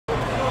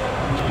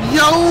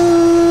Yo!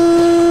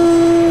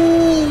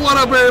 What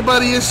up,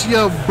 everybody? It's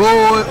your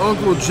boy,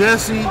 Uncle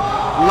Jesse,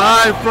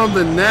 live from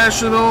the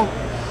National.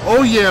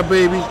 Oh, yeah,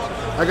 baby.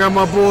 I got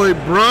my boy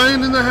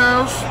Brian in the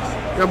house.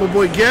 Got my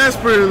boy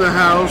Gasper in the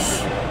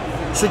house.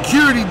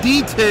 Security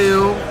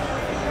detail.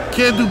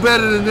 Can't do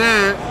better than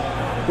that.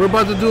 We're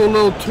about to do a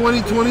little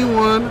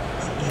 2021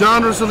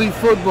 Donruss Elite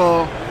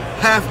Football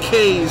half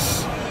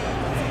case.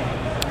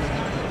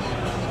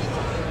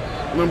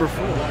 Number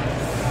 4.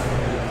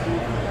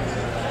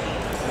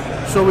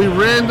 So we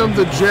randomed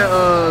the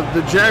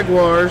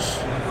Jaguars,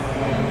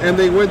 and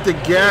they went to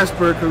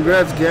Gasper.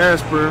 Congrats,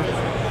 Gasper.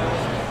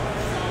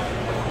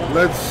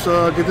 Let's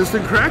get this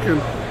thing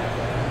cracking.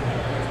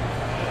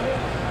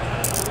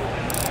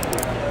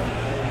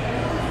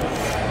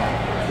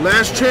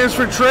 Last chance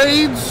for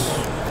trades.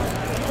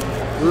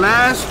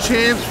 Last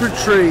chance for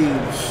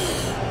trades.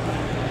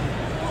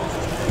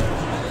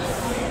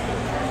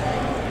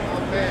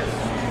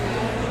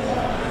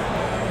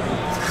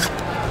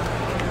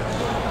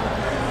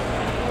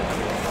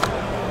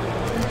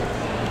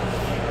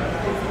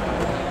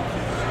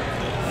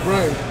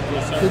 Right.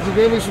 Yes, sir. Could you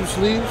give me some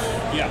sleeves?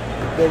 Yeah.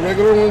 The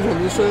regular ones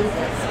on this end?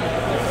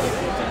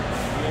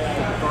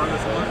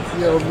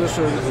 Yeah, on this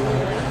end.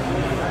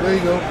 There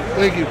you go.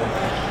 Thank you.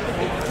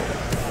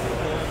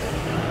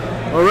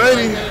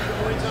 Alrighty.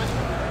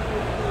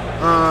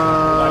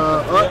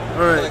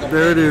 Alright,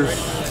 there it is.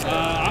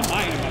 I'm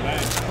lying in my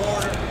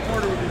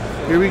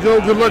bag. Here we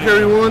go. Good luck,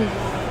 everyone.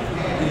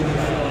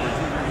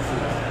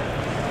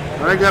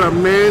 I got a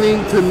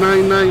Manning to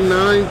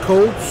 999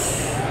 Colts.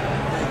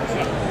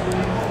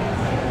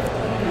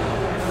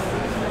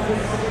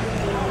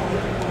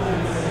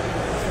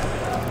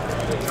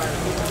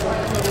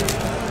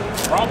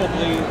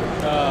 Probably,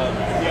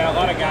 yeah, a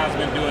lot of guys have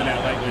been doing that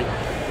lately.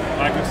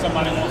 Like if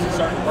somebody wants a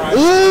certain price.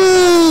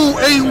 Ooh,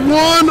 a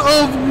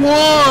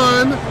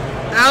 1/1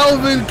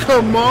 Alvin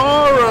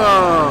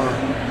Kamara.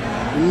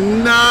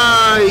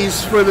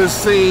 Nice for the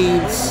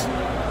Saints.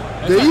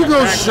 There you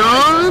go,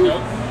 Sean.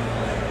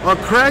 A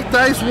cracked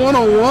ice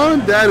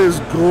 1/1. That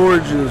is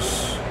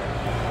gorgeous.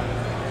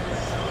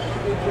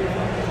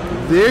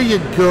 There you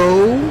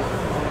go.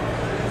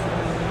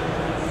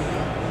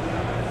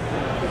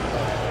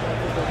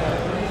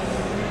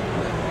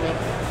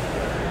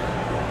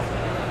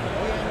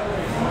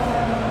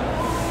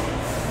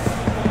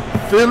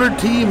 Filler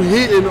team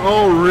hitting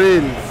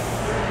already.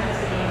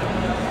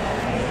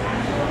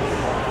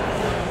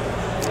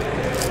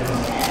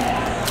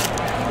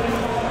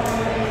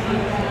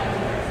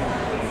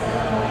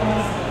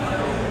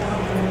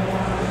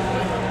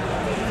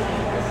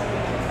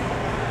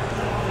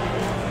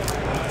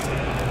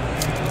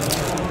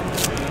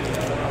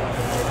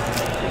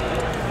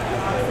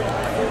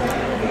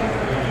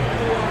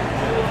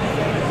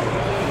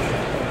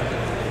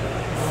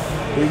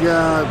 We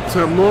got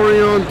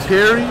Tamorion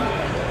Terry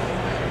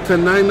to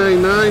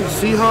 999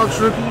 Seahawks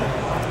rookie.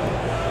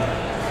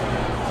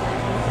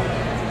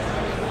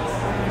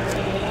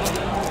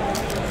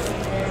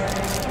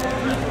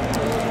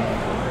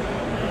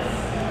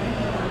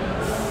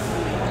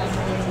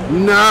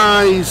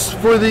 Nice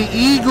for the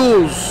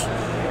Eagles.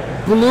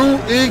 Blue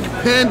ink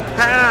pen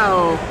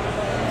pal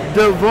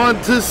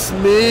Devonta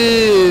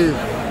Smith.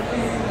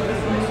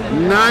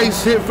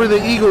 Nice hit for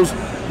the Eagles.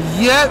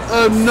 Yet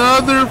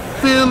another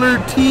filler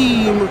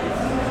team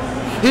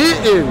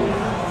hitting.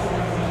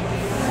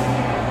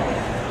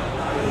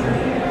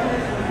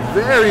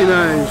 Very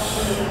nice.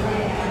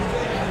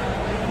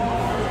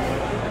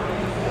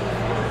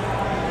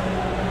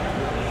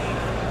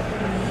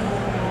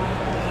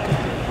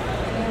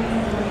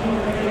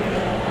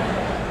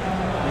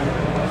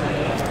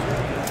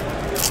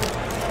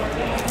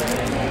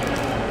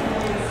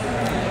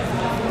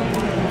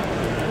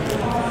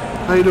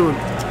 How you doing?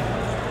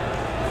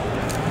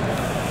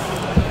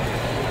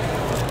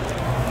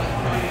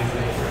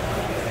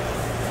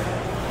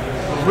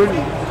 Pretty.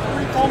 You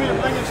told me to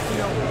bring this to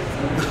you.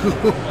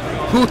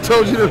 Who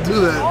told you to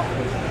do that?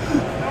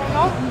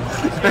 No?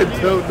 I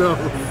don't know.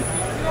 You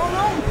don't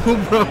know? Who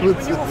brought it When to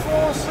you were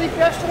falling asleep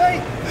yesterday?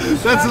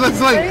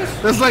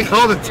 That's like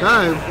all the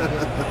time.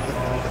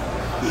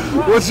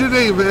 What's your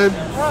name, man?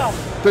 Wow.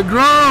 The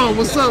Grom.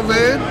 What's up,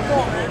 man?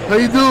 How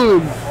you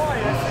doing? Oh,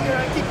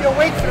 yeah. I keep you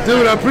awake for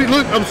Dude,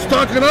 I'm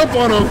stocking up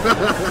on them.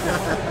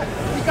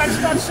 You gotta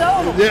start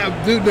selling them. Yeah,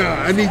 dude,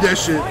 nah, I need that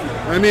shit.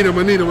 I need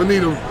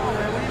them.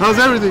 How's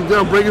everything? Yeah,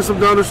 I'm breaking some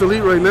Donruss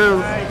Elite right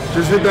now.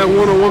 Just hit that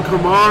 1/1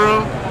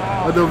 Kamara,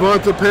 a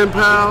Devonta pen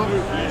pal.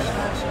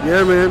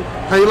 Yeah, man.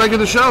 How you liking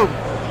the show?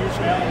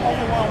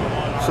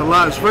 It's a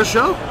lot. It's a first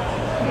show?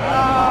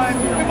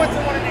 We went to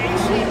one in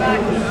AC back.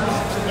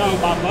 No,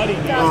 my buddy.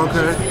 Oh,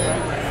 okay.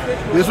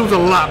 This one's a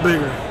lot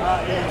bigger.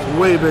 It's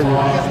way bigger.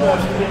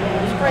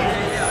 It's great.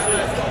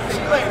 It's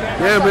great,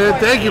 man. Yeah, man.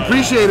 Thank you.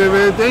 Appreciate it,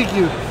 man. Thank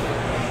you.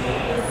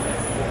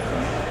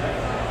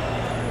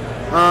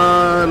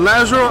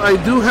 Lazaro, I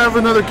do have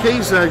another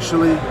case,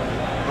 actually.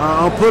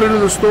 I'll put it in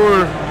the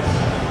store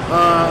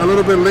a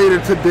little bit later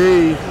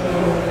today.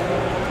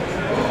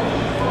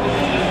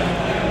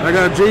 I I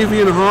got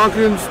JV and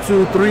Hawkins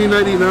to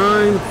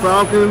 $3.99.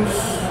 Falcons.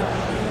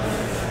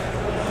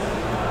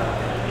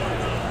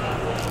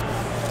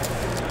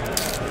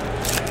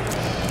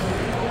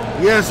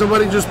 Yeah,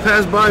 somebody just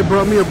passed by,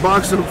 brought me a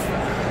box of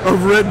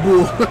Red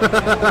Bull.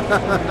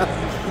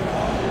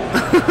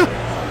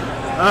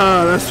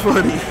 Ah, that's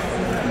funny.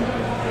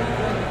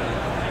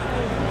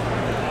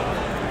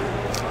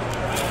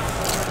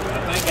 I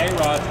think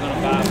A-Rod's going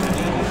to buy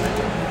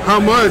Panini. How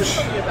much?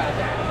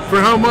 For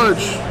how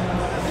much?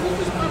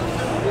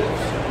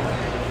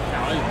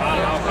 Now he's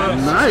buying all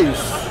kinds of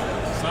Nice.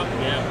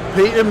 something, yeah.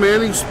 Peyton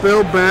Manning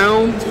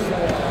spellbound.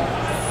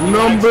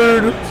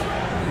 Numbered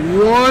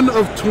 1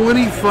 of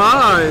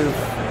 25.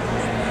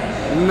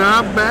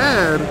 Not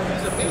bad.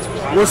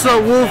 What's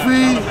up, Wolfie?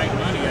 Trying to make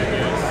money, I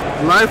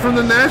guess. Live from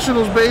the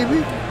Nationals,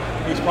 baby.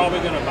 He's probably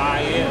going to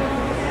buy it,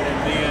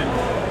 and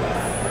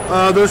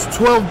then There's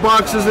 12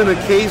 boxes in a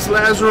case,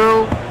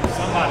 Lazaro. somebody.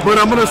 But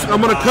I'm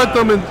gonna cut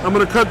them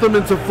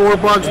into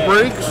 4-box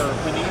breaks.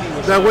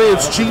 That way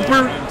it's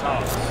cheaper.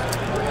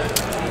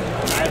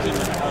 Imagine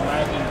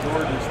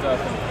Jordan stuff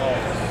in the fall.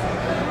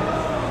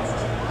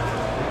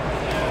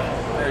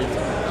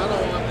 I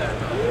don't want that.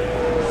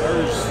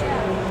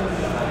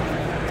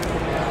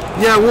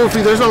 Yeah,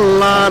 Wolfie, there's a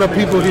lot of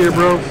people here,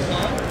 bro.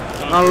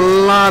 A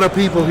lot of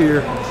people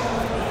here.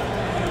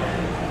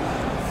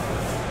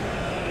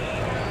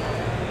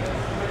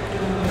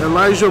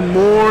 Elijah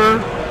Moore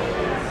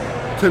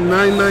to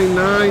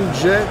 $9.99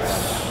 Jets.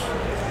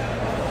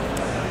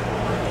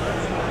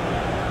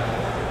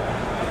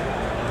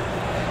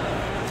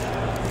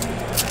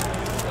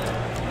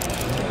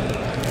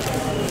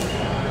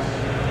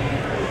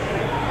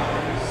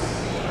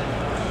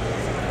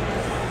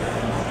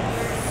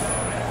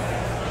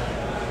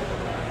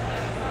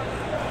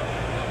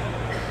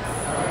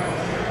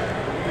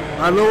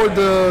 I lowered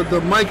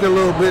the mic a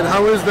little bit.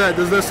 How is that?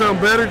 Does that sound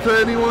better to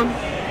anyone?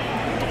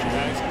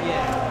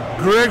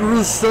 Greg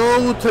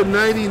Rousseau to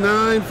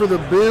 99 for the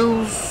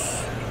Bills.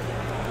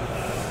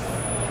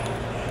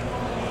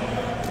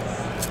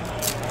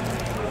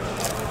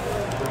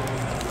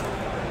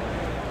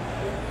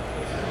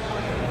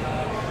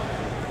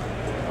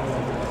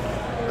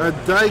 A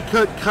die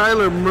cut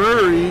Kyler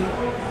Murray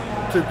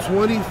to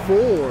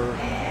 24.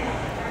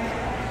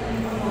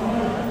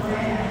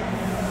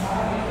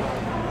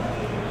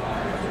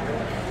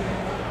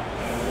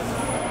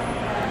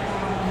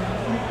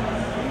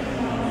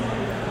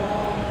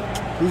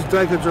 These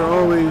die cuts are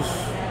always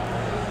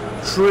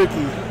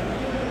tricky.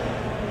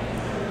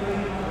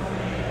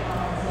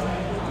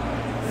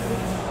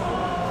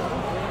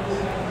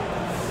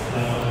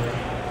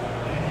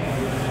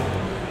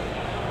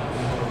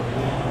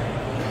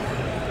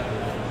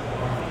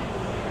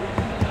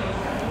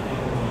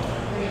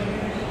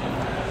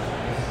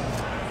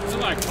 Those are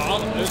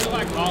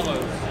like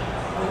hollows.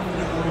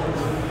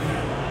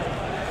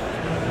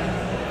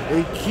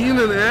 A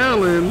Keenan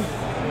Allen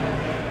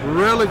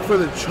relic for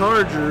the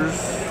Chargers.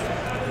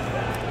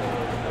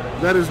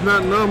 That is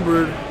not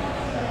numbered,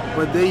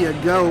 but there you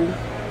go.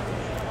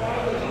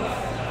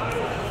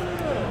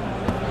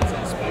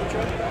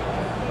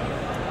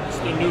 It's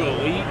the new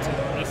Elite.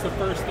 That's the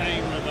first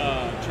thing with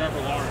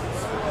Trevor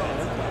Lawrence.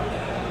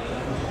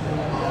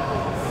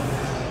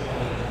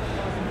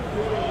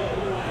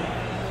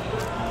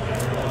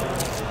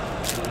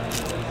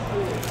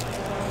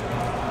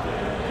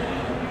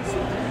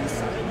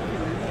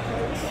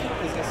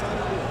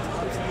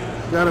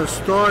 Got a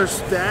star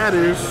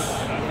status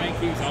I think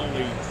he's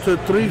only to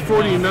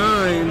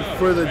 349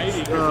 for the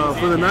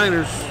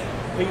Niners.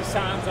 he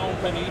signs on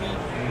Panini.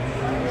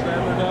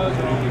 Trevor does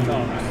or only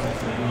talks.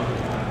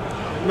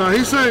 No,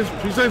 he signs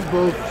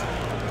both.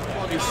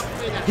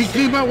 He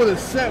came out with a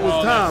set with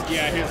tops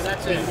Yeah,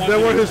 that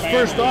were his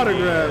first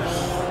autographs.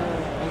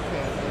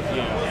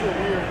 Yeah.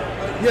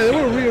 Yeah, they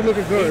were weird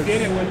looking He cards.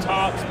 did it with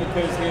Topps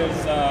because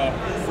his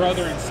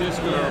brother and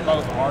sister are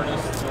both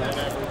artists or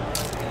whatever.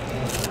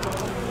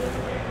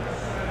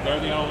 They're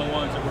the only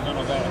ones that were going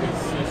to let his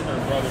sister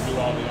and brother do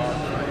all the art.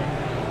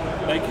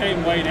 They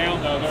came way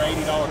down though. They're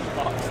 $80 a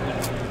box now.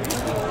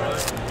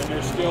 And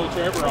there's still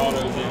Trevor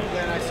autos in it.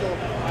 Then I sold, I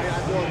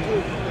bought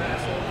two. Then I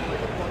sold like a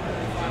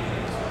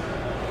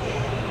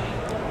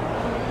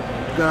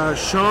 $1.5. Got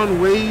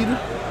Sean Wade,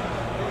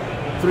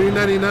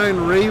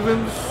 $3.99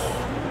 Ravens.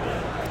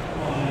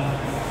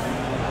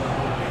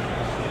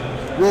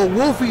 Well,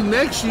 Wolfie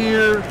next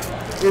year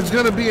is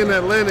going to be in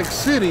Atlantic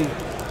City.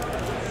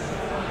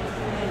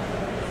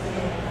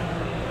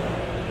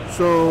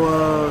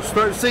 So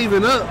start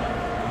saving up.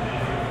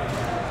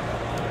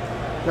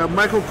 Got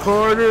Michael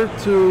Carter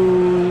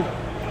to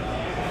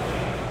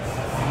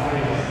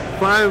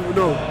to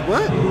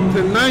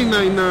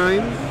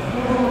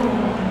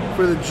 $9.99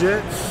 for the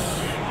Jets.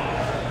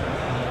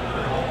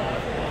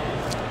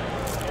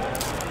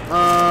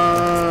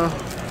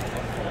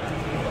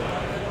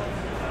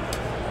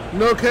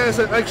 No, Cass,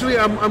 actually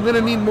I'm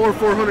gonna need more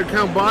 400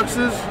 count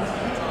boxes.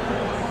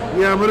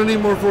 Yeah, I'm gonna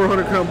need more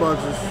 400 count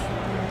boxes.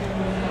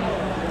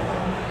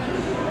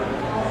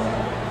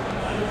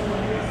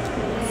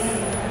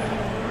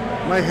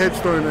 My head's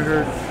starting to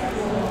hurt.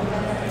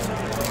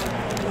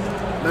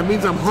 That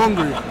means I'm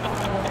hungry.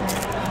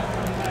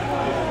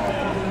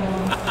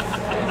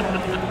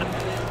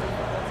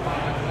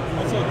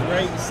 That's a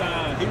great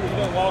sign. He was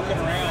been walking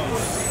around.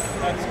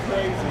 That's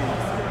crazy.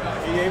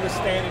 He was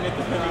standing at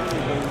the Panini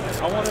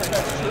booth. I wonder if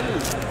that's true.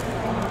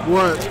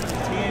 What?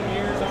 10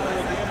 years on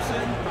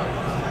redemption.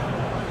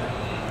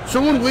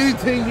 Someone waited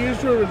 10 years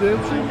for a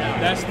redemption?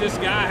 This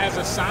guy has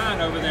a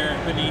sign over there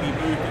at Panini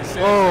booth that says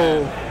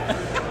Oh. that.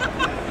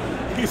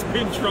 He's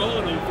been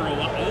trolling him for a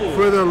while. Oh.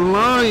 For the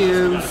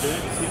Lions, It's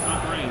hit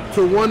my brain.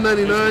 to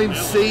 199,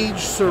 Sage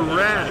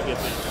Surratt.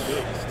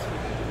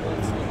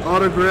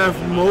 Autograph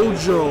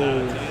Mojo.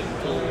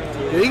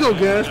 There you go,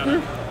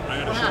 Gasper. I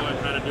gotta show him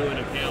how to do an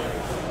account.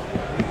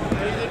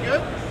 Anything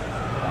good?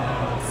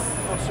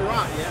 Oh,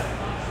 Surratt, yeah.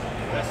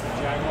 That's the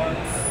Jaguar.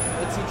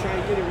 What's he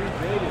trying to get it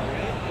regraded,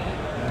 right?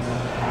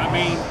 I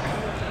mean,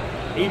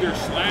 either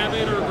slab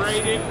it or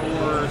grade it,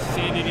 or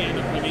send it in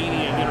to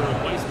Panini and get a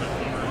replacement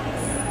card.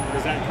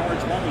 Because that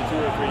card's probably 2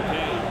 or 3K.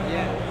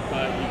 Yeah.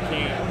 But you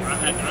can't. I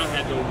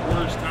had the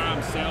worst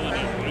time selling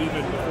it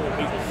even before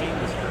people seen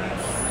this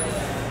scratch.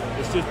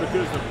 It's just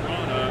because the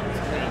product,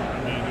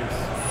 I mean, it's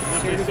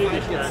once they see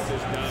the scratch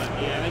is done.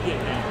 Yeah, they get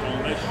dumped on.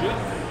 They should.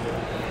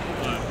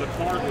 But the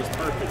card was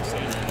perfect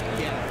center.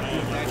 Yeah.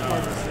 And, That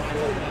card was slide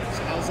over.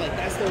 So I was like,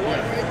 that's the one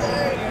right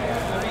there.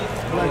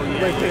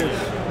 Like this.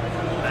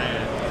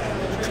 Man.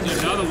 There's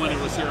another one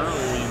that was here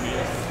earlier you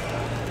missed.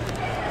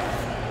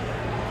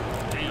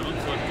 Damn, I'm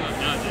fucked up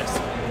now, this.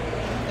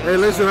 Hey,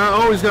 listen, I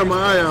always got my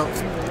eye out.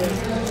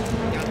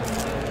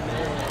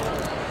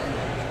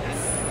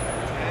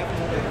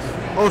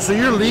 Oh, so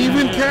you're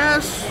leaving,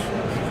 Cass?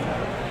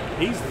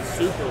 He's the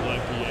super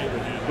lucky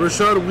Abraham.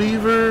 Rashad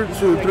Weaver to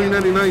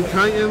 399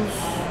 Titans.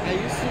 I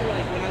used to,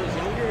 like, when I was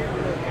younger,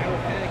 I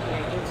would pack when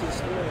I go to the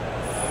store.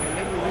 I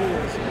never knew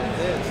it was like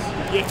this.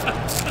 Yeah.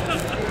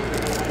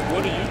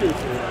 What do you do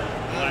for work?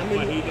 Like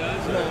what he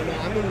does? No,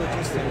 I'm in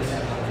logistics.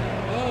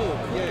 Oh,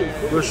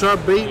 Yeah. Rashad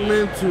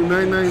Bateman to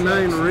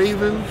 999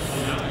 Ravens.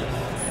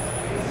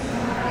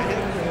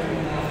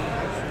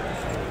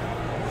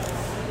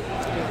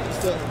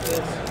 Still this.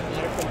 A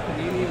lot from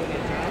Panini when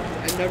it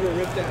dropped. I never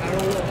ripped it. I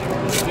don't know.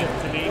 Is it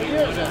Panini What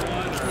year is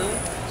 101 or?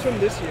 It's from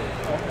this year.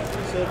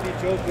 So it'd be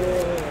Joe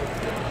Burrow or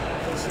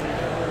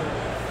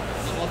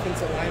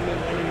offensive lineman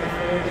running the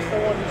 40. That's the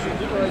one you should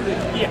do right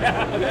there.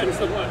 Yeah, that's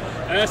the one.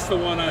 That's the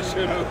one I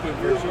should open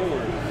for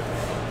sure.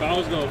 If I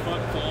was going to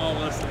fuck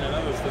Flawless and that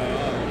other stuff.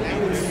 That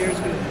one scares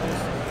me the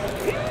most.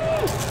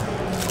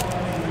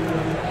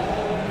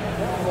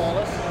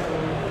 Flawless.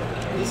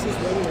 This is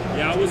one of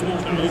Yeah, I was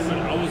wanting to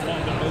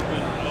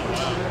open. Oh,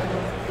 wow.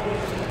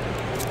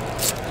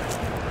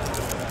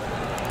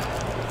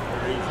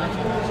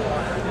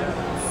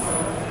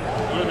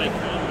 What are they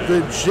calling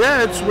The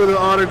Jets with an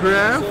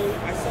autograph.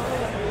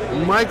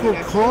 Michael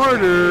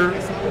Carter,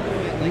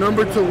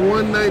 number to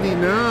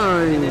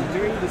 199.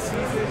 during the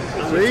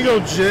season. There you go,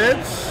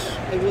 Jets.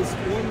 It was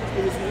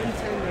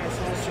 110 that I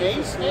saw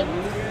Chase and then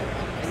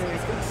I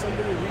think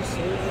somebody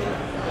resold it.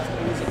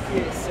 It was a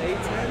PSA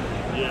 10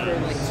 for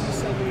like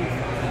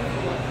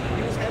 $275.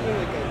 He was having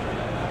like a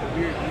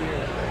weird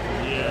year.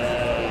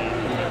 Yeah.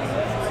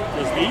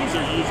 Because these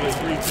are usually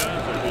 3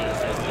 times of this.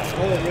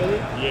 Oh really?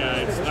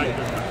 Yeah, it's like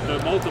the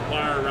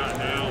multiplier right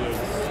now is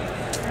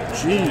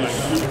Jeez. like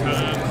 2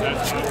 times.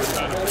 That's how we're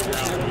trying to figure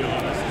out, to be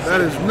honest. That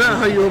is not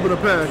how you open a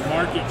pack.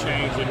 Market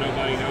change and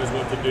nobody knows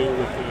what to do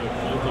with the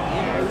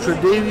multiplier.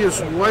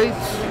 Tre'Davious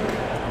White,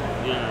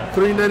 Yeah,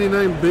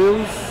 399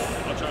 Bills.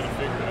 I'll try to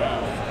figure it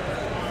out.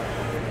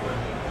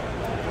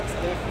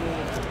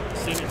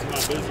 Send it to my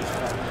business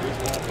partner. He's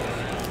walking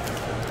around.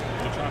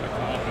 I'll try to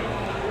call him.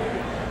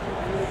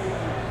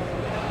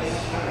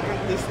 I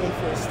got this one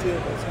for a steal,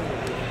 but it's gonna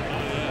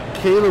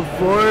be. Caleb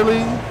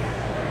Farley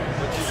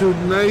to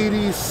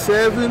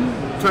 97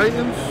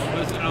 Titans.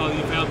 Oh,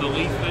 you found the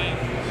leaf thing?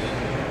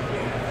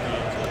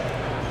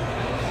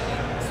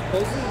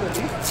 Supposedly the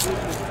Leafs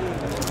was doing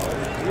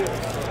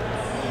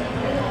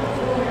deal.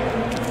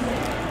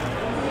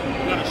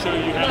 I'm going to show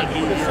you how to do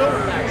your...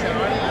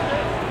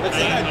 That's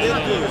what I did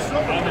do.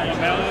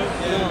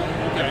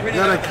 Okay.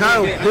 Got a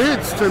Kyle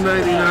Pitts to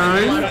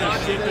 99.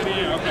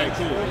 Okay,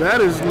 cool. That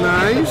is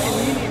nice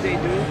They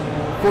do.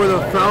 for the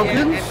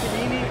Falcons. At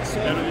Panini, so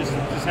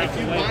Just have to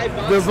you wait. buy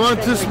boxes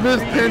Devonta from, Smith,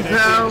 like, pen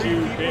pal.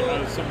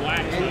 Some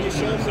wax. and you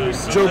show them your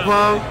Joe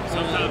Paul.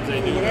 Sometimes they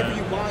do whatever that.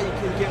 you buy, you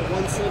can get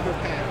one silver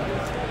pack.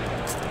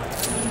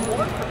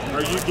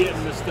 Are you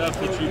getting the stuff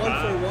that you One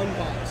buy? for one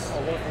box. Oh,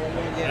 one for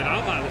one, And yeah.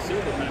 I'll buy the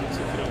silver packs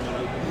if you don't want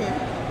to open them.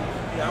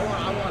 I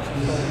want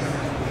some silver.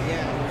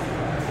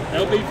 Yeah.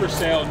 They'll be for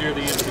sale near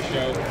the end of the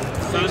show.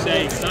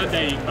 Sunday you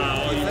can buy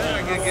all you want.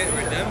 I can get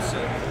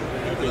redemption.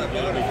 It'll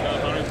be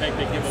tough. I don't think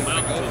they give them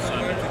out until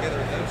Sunday. To get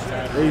redemption.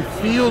 A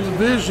Field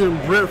Vision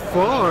Brett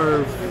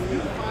Favre,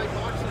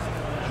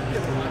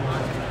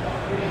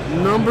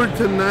 number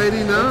to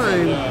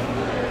 99.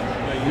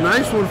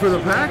 Nice one for the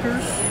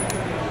Packers.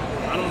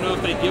 I don't know know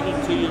if they give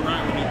them to you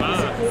right when you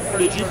buy.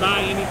 Did you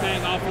buy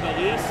anything off of the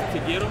list to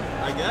get them?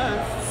 I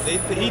guess.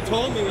 He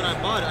told me when I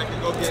bought it, I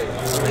could go get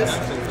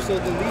So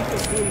the Leaf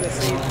is doing the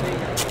same thing.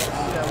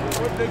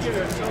 What they give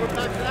you a silver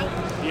pack for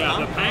that? Yeah,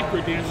 the pack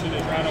redemption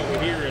is right over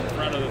here in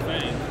front of the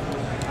thing.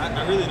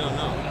 I really don't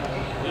know.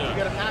 Yeah. You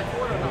got a pack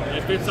for it or not?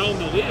 If it's on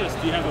the list,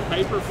 do you have a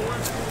paper for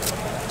it?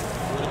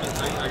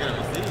 I got a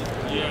receipt.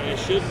 Yeah, it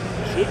should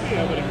be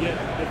able to get.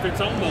 If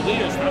it's on the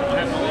list, I don't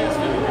have the list.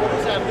 What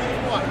is that?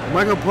 Leaf what?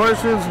 Michael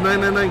Parsons,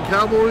 999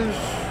 Cowboys.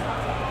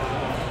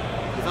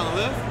 It's on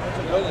the list?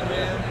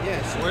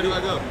 Yeah. Where do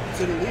I go?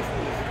 To the Leaf.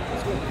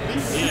 Let's go.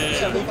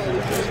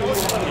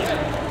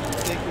 Yeah.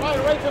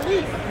 Right to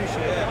Leaf.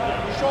 Appreciate it.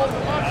 You show them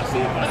the box. I'll see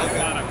if I can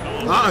find a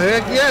call. Oh,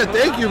 heck yeah.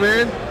 Thank you,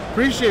 man.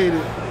 Appreciate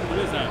it. What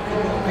is that?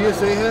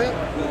 PSA hat.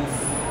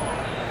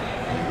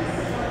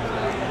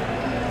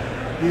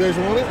 You guys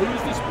want it?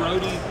 Who's this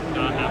Brody?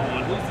 No, I have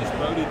one. Who's this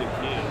Brody the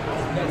Kid?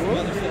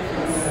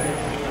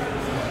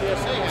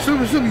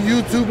 Some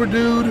YouTuber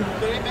dude. Did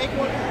they make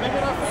one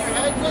up for your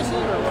head, Jesse?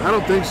 I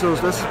don't think so.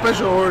 That's a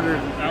special order.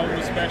 That was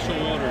a special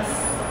order.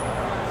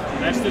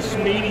 That's the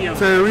medium.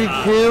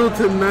 Tyreek Hill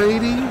to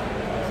 90.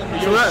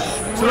 So a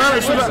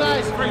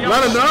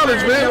lot of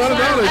knowledge, man. A lot of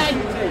knowledge.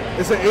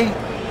 It's an 8.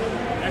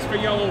 That's for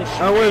your little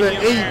I wear the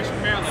medium 8. ass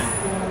melon.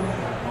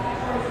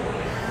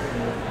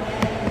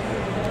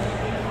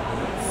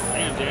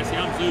 Damn, Jesse,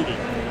 I'm zooted.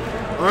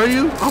 Are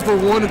you? Off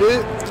of one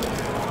hit?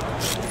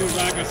 Because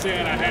like I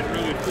said, I hadn't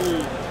really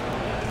fooled.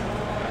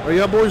 Are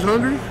y'all boys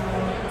hungry?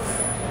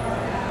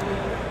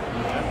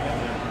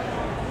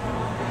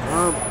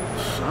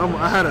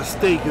 I had a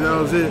steak and that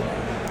was it.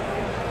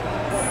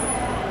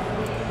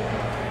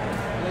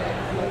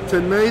 To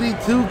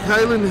 92,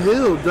 Kylan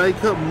Hill, Die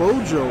Cup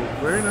Mojo.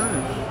 Very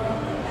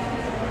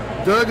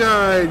nice.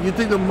 Doug-eyed, you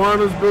think the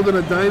Marlins building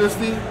a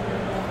dynasty?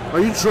 Are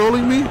you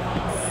trolling me?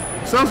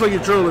 Sounds like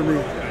you're trolling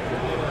me.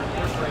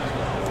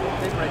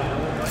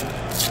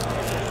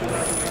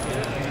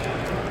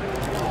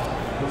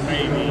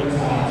 Maybe.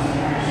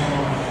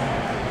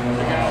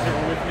 The guys that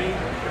were with me.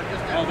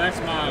 Oh, that's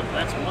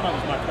one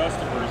of my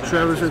customers.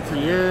 Travis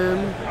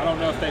Etienne. I don't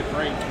know if they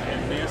break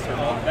in this or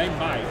not. They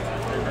might.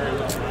 They very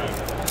well might.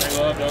 They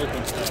love to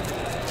open stuff.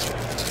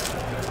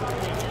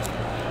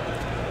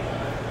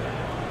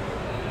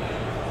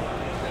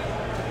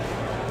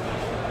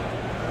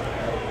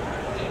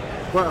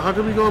 But how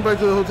come you going back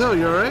to the hotel?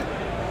 You alright?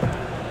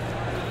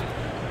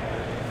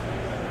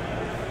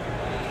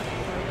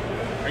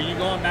 Are you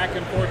going back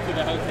and forth to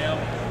the hotel?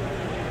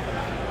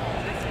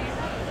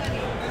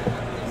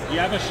 You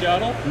have a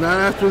shuttle? Not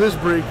after this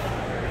break.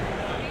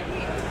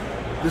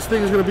 This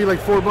thing is going to be like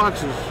 4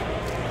 boxes.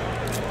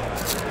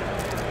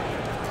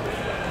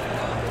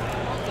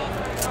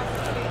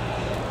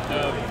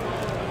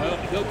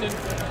 Hilton? It's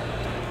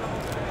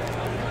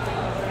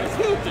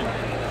Hilton.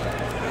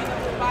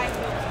 I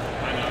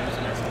know, I'm just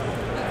messing with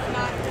you. It's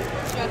not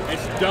shuttle.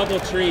 It's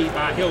Doubletree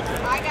by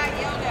Hilton. I got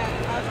yelled at.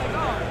 I was like,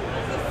 oh,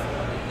 is this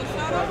the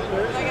shuttle?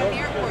 Like at the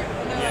airport.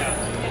 And they're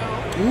like,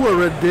 you know, Ooh, a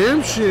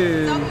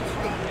redemption.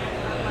 Doubletree.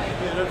 I'm like,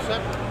 no,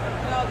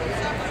 they're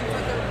separate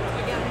for the,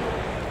 again.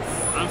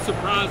 I'm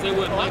surprised they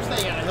wouldn't let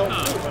Staying at Hilton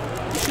too.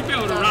 You should be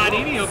able to ride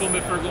any of them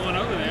if they're going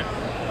over there.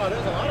 Oh,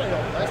 there's a lot of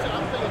Hilton.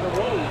 I'm thinking the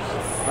Rose.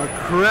 A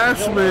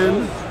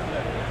Craftsman.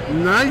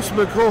 Nice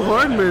McCole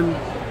Hardman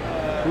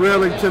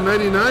relic to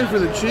 99 for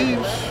the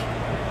Chiefs.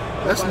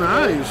 That's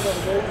nice.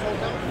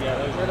 Yeah,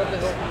 those are nice.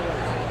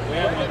 We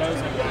have one of those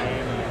in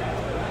Miami.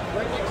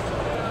 Right next to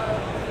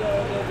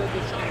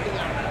the shopping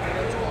alley.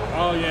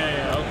 Oh,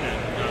 yeah, okay.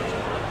 Gotcha.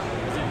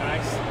 Is it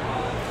nice?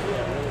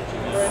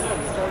 Brand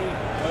new. It's only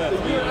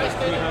the year I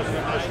stayed there was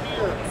the first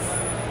year.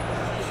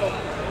 So,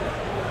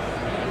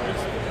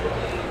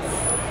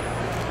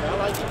 yeah, I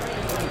like it.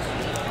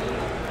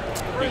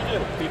 Pretty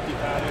good.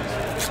 55 inch.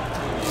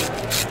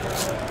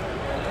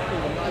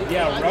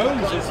 Yeah,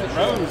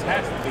 Rose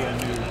has to be a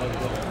new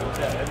hotel.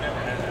 They've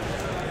never had that.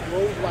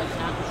 Rose like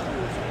tapestry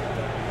or something.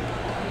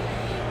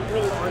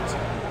 Really artsy.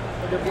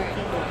 But they're good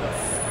people.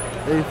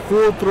 A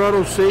full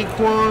throttle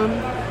Saquon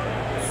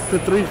to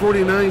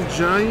 349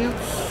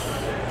 Giants.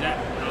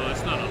 No,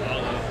 it's not a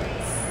hollow.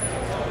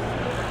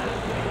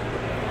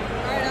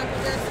 All right,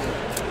 Uncle Jesse.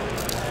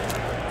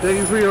 Thank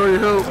you for your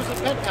help. Who's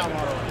the pet cow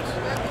model on this?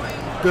 We're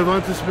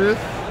going. Devonta Smith.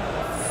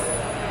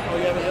 Oh,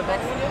 you haven't hit that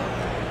one yet?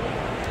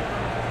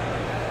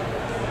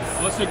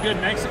 What's a good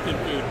Mexican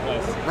food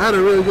place? I had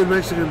a really good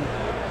Mexican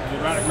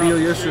Right across meal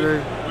the yesterday.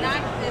 street?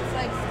 Not, it's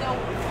like still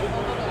a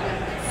little bit.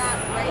 It's not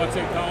right. What's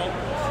it called?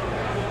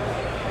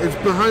 It's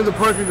behind the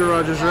parking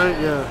garages, right?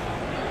 Yeah.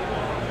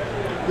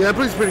 Yeah, that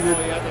place is pretty Oh, good.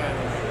 yeah, there.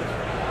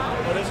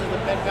 Oh, this is the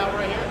pet cow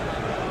right here?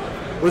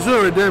 What's the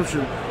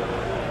redemption?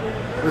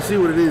 Let's see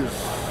what it is.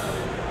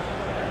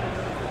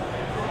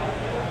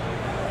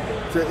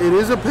 So it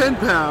is a pen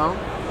pal.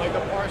 Like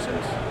a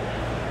Parsons?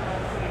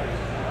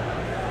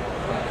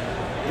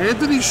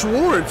 Anthony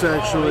Schwartz,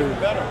 actually, Even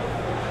better.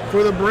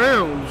 for the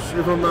Browns,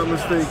 if I'm not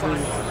mistaken.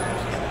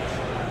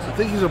 I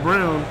think he's a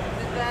Brown.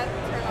 Did that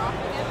turn off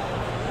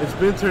again? It's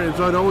been turned,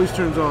 so it always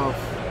turns off.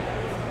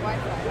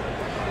 Wi-Fi.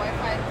 When the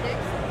Wi-Fi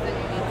kicks, then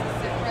you need to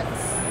sit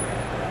press.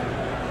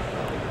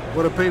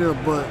 What a pain in the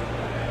butt. I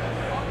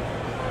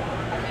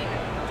mean,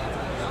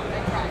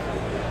 they cry.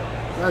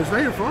 It's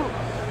not your fault.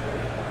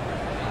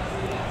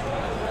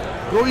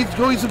 Go eat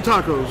some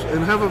tacos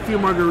and have a few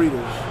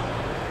margaritas.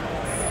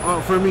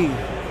 For me. Can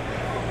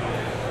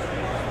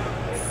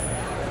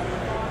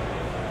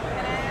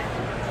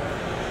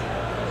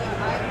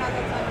I iPad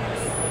that's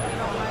underneath, if you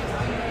don't mind,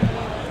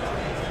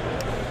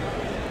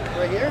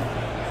 Right here?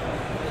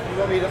 You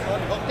want me to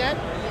unhook that?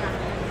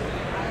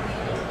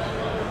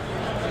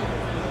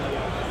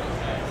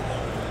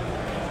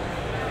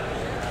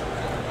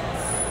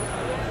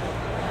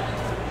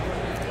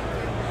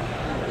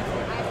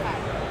 iPad.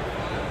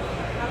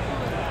 How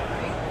cool is that,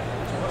 right?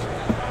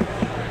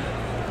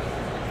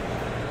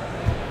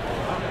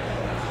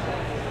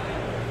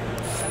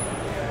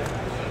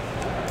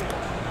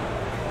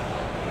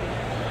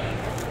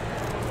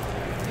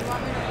 Do you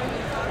want me to bring you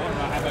I don't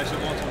know how much you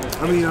want to.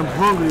 I mean, I'm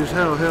hungry as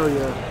hell. Hell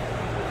yeah.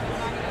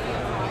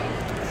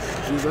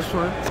 Geez, that's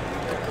fine.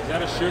 Is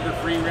that a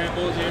sugar-free Red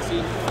Bull,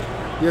 Jesse?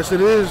 Yes,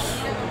 it is.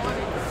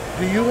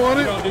 Do you want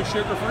You it? don't do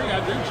sugar-free? I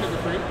drink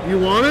sugar-free. You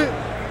want it?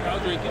 I'll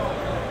drink it.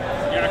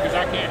 Yeah, because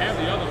I can't have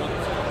the other ones.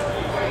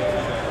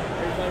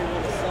 Everybody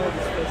wants to sell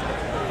this physical.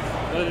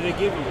 What did they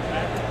give you?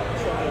 Pack?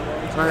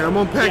 All right, I'm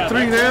on pack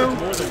 3 that's now.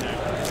 more than that.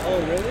 Oh,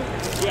 really?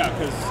 Yeah,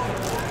 because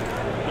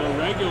the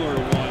regular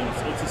ones,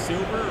 it's a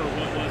silver or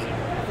what was it? I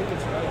think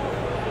it's right.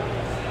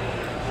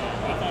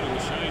 I thought it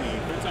was shiny.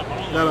 If it's a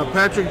hollow, Got a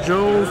Patrick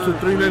Jones to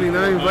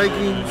 399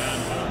 Vikings.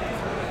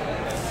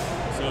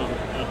 So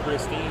a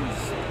pristine's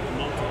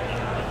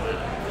multiplier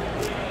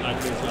like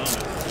this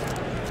Giannis.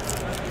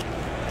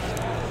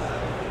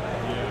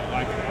 Yeah,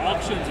 like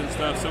auctions and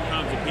stuff.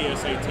 Sometimes the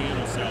PSA 10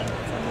 will sell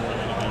for more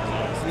than it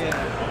exists.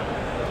 Yeah.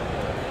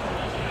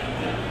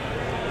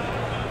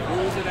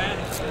 Where is it at?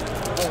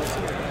 Oh, it's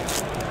here.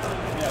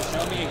 Yeah,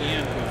 show me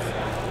again, because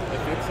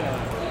if it's a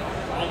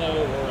hollow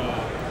or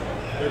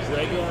there's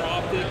regular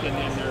optic, and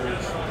then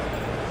there's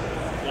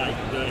like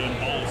the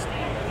embossed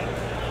optic.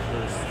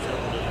 There's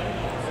several different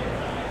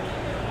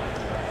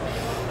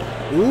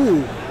ones.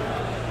 Ooh.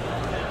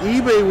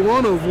 eBay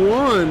 1 of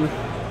 1.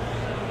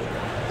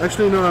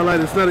 Actually, no, I lied.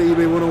 It's not an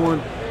eBay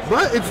 101.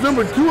 But it's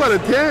number 2 out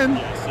of 10.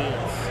 Yeah, see,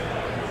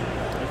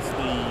 it's there's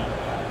a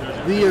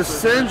The paper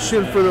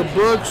Ascension version for the of it.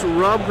 Bucks,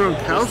 Rob This one's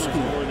Gronkowski.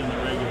 more than the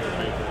regular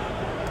paper.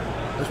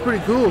 That's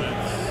pretty cool. That's,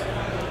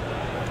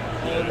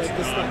 Oh, like this the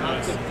Donruss.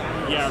 optic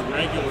Donruss. Yeah,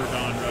 regular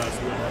Donruss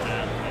wouldn't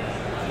have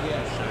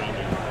Yeah.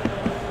 shiny.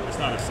 It's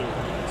not a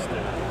silver, it's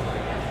still.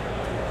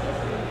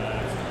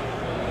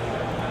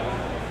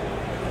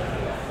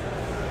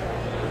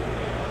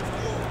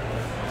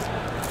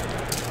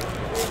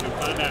 You can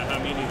find out how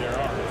many there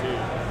are, too.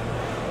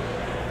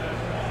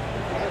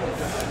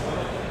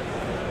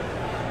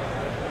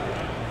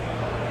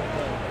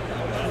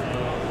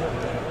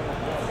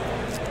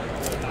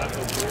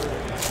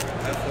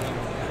 That's what I'm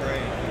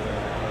praying for.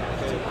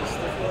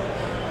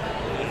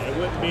 It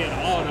wouldn't be an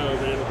auto,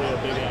 but it'll be a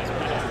big ass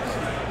package.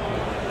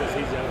 Because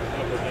he's up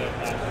with that.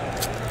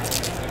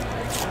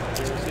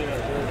 You ever see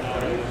that Jordan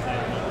auto that's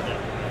not an upper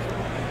deck?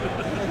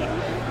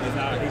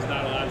 He's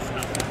not allowed to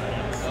sign that.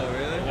 Oh,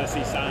 really? Unless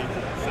he signs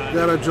it.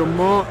 Got a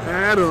Jamal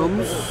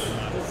Adams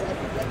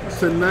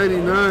to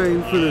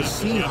 99 for the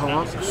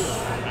Seahawks. You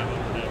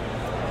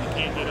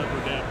can't get upper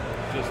deck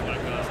just like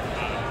us.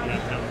 You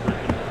have to have a brick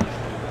and mortar.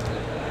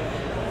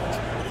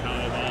 That's how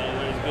they've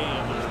always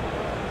been.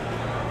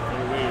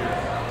 They're weird.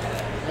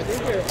 I think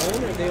they're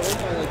owned, or they owned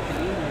by like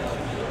Panini.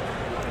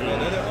 Yeah,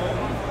 they're their own.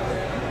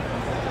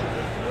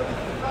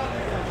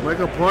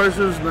 Micah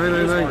Parsons,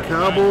 999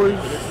 Cowboys.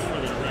 But it's more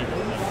than a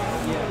regular.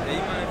 Yeah. Hey,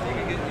 you mind if you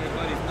can get your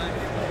buddy's knife?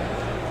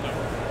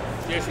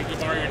 Jesse, can you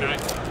borrow your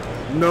knife?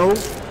 No,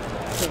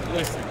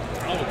 Listen,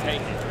 I will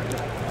take it.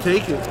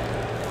 take it.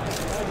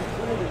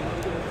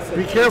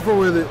 Be careful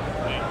with it.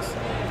 Thanks.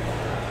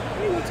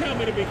 Who will tell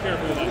me to be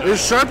careful with that?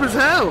 It's sharp as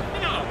hell.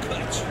 And I'll cut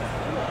you.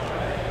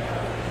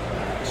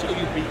 So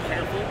you be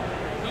careful.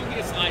 Don't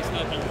get sliced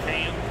up on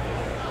cam.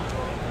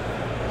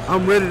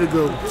 I'm ready to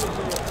go.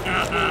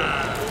 I'm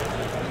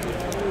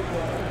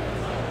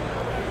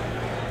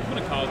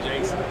gonna call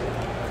Jason.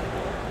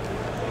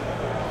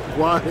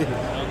 Why?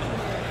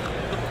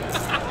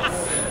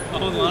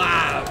 On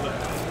live.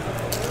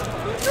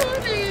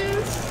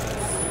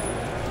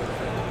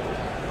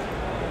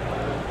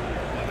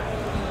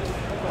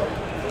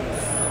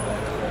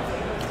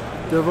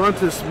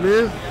 Devonta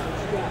Smith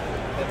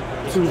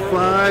to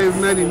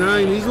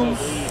 599 Eagles.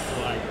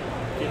 For like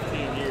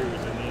 15 years,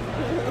 and then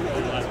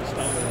they're like a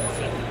stone in the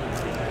second.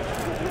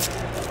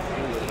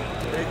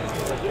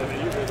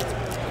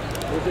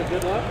 Was it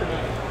good luck or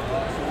not?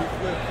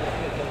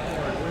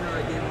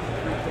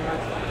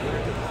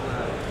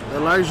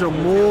 Elijah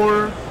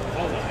Moore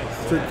Oh,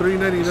 nice. to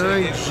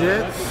 399 Jets. That's the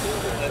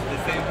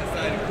same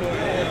side of court.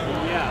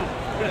 Yeah.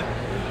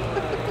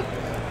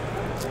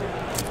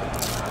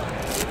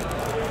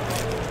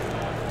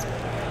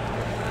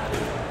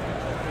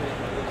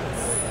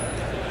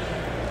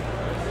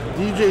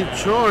 DJ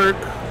Chark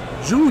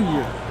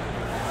Jr.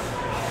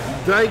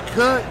 Die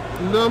cut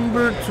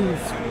number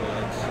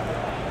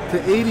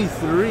to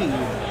 83.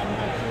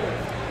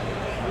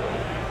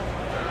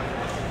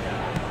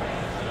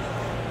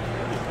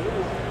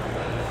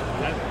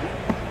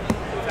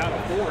 It's out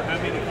of 4. How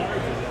many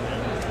cards is in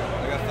there?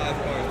 I got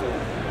 5 cards.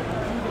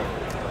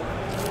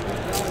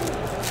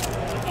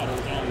 I thought it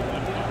was only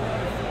 1 card.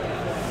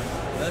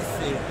 Let's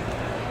see.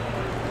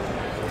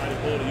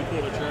 You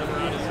pulled a Trevor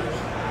out of yours?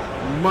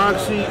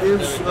 Moxie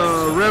is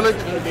relic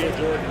It's going to be a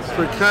Jordan.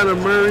 for Kyler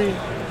Murray. It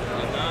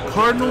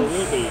Cardinals.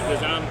 will be,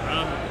 because I'm a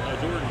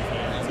Jordan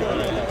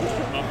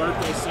fan. My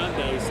birthday's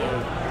Sunday, so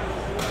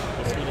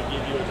it's going to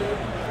give you a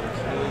Jordan.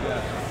 So we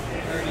got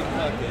 30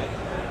 Puckett.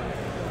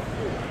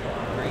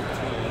 Great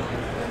team.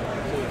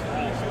 So it's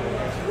awesome.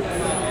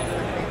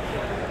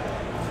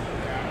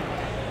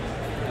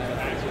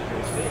 Actually,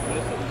 it's big.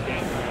 Most of these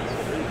games are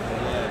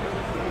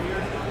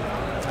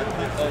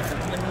Oh, for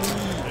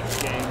Panini.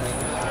 That's game.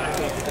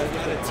 That's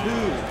got a 2.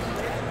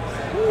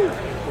 Woo.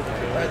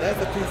 Right,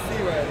 that's a PC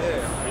right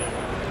there.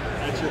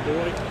 That's your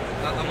boy?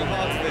 I'm a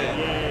Hawks fan.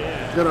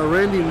 Yeah. Got a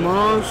Randy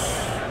Moss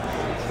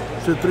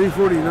to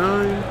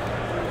 349.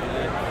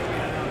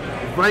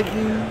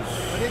 Vikings.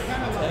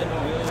 10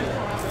 million.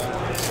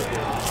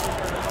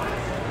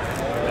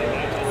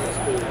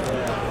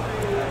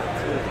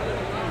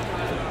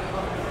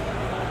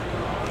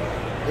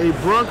 A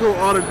Bronco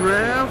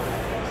autograph.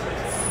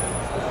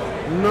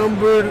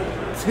 Numbered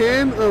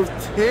 10 of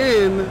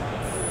 10.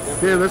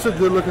 Damn, that's a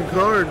good looking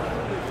card.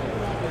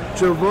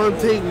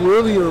 Javonte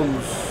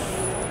Williams.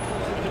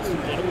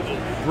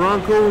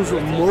 Broncos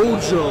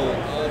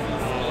Mojo.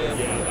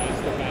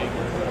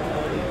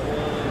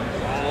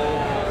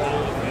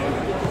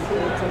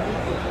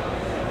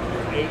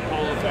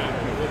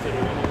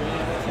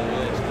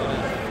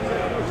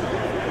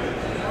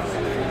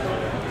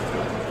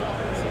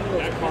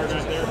 That card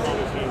right there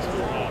probably pays $4.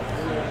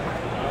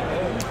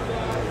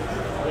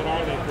 What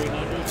are they, 300? I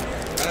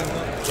don't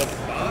know. The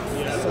box?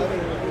 Yeah.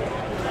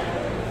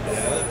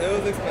 Yeah, it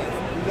was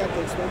expensive. You got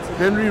the expensive.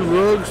 Henry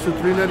Ruggs to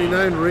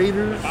 399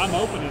 Raiders. If I'm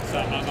opening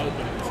something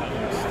stupid.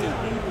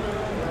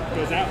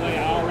 Because that way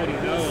I already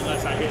know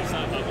unless I hit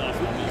something I've lost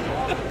my money.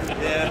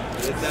 Yeah,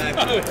 So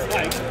exactly. it's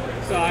like,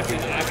 so I can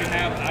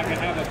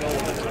have a goal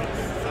this way.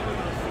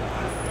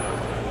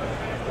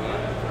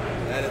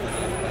 That is a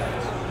nice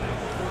patch.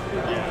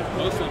 Yeah,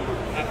 most of them.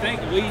 I think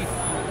Leaf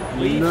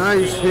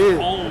Nice still hit.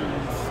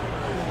 owns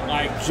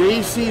like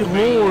J.C.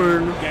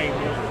 Horn. Game 1.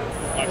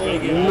 Like they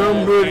get all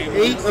Numbered game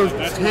 8 1 of stuff.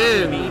 That's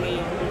 10 why Panini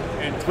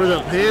and for the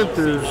Topps don't see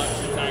Panthers. much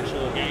as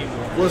actual game 1.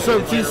 What's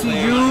up, They're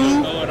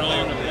TCU? throw it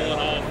on and pull it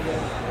off.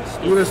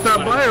 You gonna stop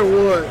by or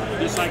what?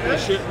 Just like they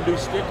shouldn't do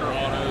sticker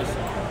autos.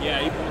 Yeah,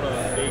 he pulled a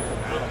big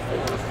out of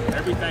 4.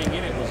 Everything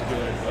in it was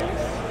good, but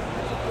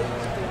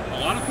a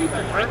lot of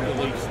people like the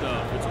Leaf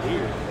stuff. It's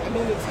weird. I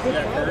mean, it's good.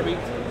 Yeah, quality. Kirby.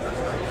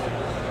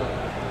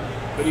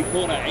 But he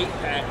pulled an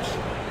 8-patch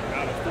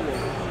out of 4.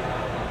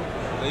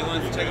 But you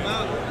wanted to check them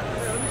out?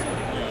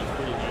 Yeah, it's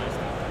pretty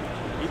nasty.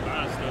 He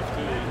buys stuff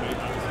too. He may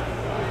buy stuff.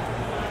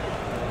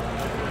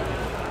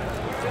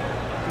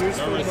 Here's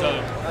There from was the, a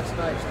that's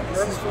nice.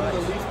 This is from the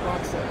Leaf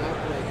box that I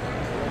played.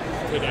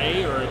 today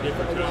or a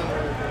different time.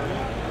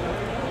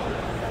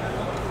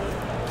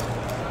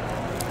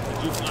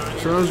 Did you fly?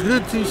 here? Sounds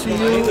good, He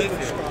TCU.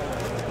 lives here.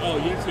 Oh,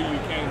 you so you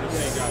came to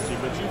see got you,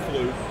 but you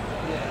flew.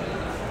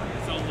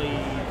 It's only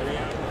 3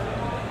 hours.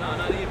 No,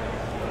 not even.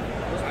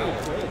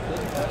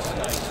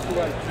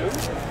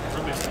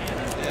 From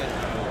Atlanta.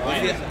 Yeah.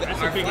 Man, See, that's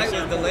the our biggest flight was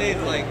airport delayed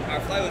in the world. our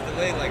flight was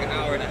delayed like an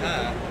hour and a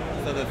half.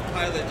 So the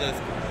pilot just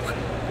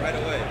right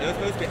away. It was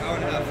supposed to be an hour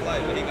and a half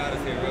flight, but he got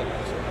us here real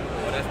quick.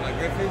 Oh, that's my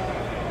Griffin.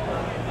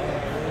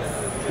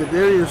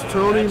 Kadarius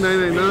Toney,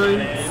 999.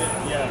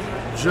 Yeah.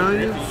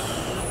 Giants.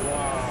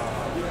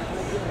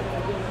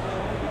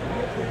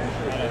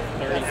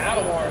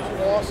 Alomar is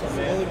awesome,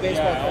 man. Only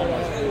baseball card I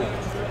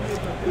have.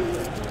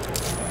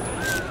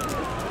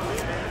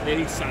 Did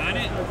he sign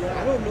it?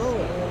 I don't know.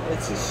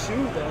 It's his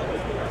shoe, though.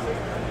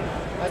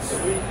 That's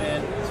sweet,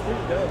 man. It's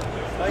pretty dope.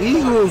 Like,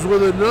 Eagles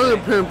with another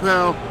pen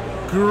pal.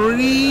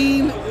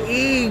 Green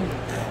ink.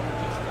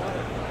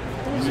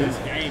 This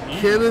game, you,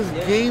 Kenneth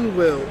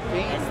Gainwell.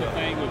 that's the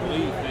thing with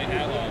Leaf. They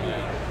have all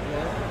that.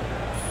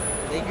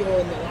 They go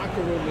in the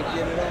locker room and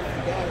get it off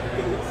the guy.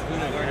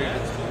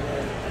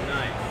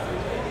 Nice.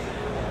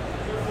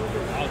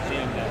 I'll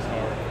jam that's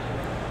hard.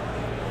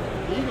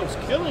 The Eagles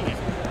killing it.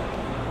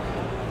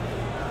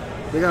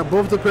 They got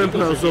both the pen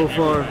pals so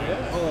far. Oh,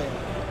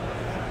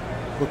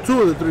 yeah. Well,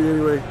 2 of the 3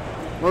 anyway.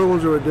 Other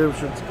ones are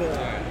redemption. It's good.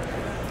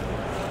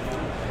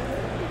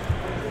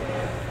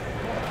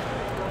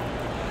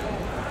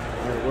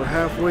 Alright, we're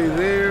halfway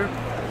there.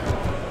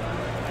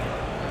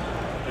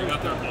 They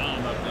got their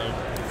bomb up there.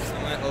 I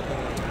might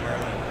open one from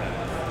Merlin.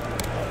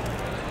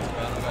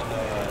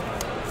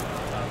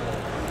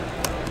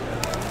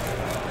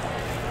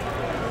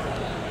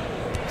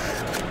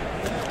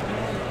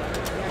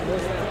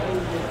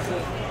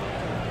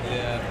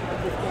 Yeah.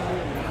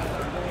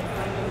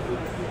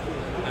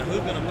 And who's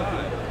gonna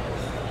buy?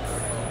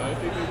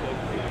 Both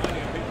people.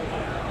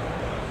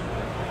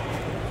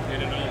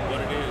 depending on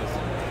what it is.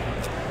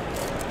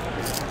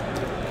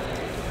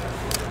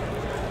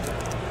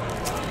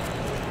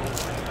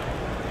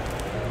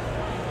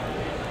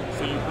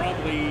 So you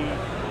probably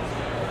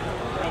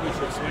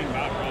should swing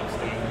by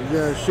Rothstein.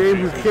 Yeah,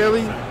 Shane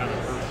Kelly,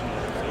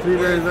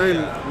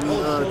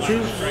 $3.99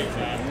 Chiefs.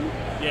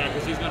 Yeah,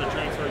 because he's going to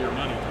transfer your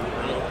money to the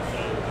bro. So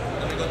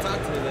Let me go talk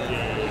to him then.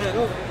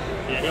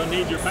 yeah, he'll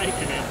need your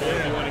banking info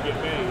if you want to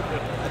get paid.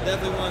 I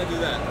definitely want to do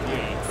that.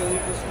 Yeah.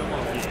 Come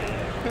on.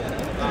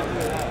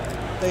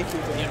 Thank you.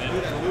 Yeah,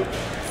 Do that, Luke.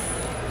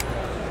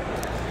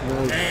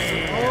 Nice.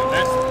 Damn,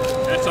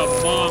 that's a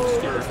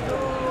monster.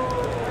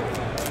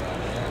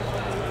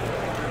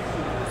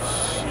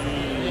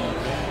 Jeez.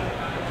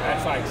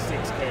 That's like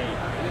 6K.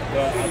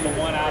 The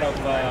one out of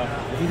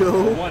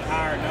one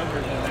higher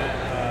number than that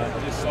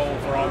just sold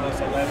for almost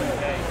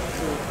 11K.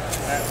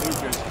 That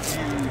Luca's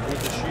huge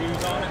with the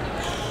shoes on it.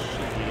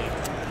 Shit.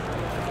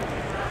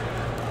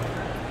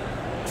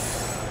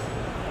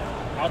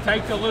 I'll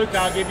take the Luca.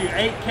 I'll give you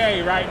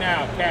 8K right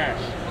now,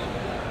 cash.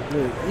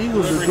 Yeah,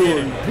 Eagles are Whoever hit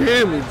doing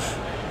damage.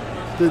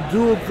 The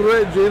dual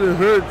threat, Jalen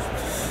Hurts,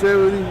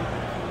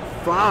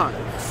 75.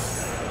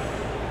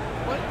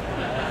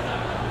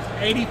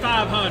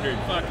 8,500.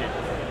 Fuck it.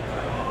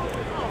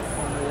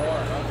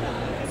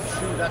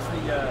 Shoot, that's the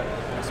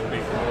That's a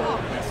big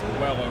one. That's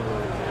well over.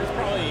 It's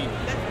probably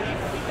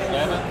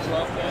 11,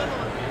 12K.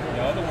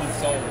 The other one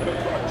sold. They're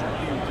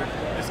huge.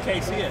 This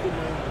case hit.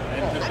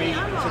 And to be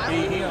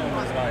him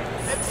was like.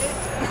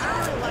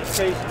 It's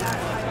crazy.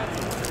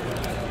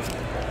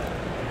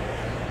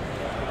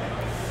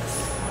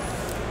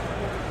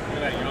 Look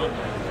at that young.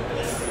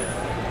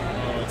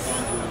 Oh, it's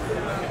hungry.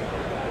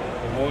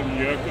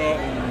 Onyeka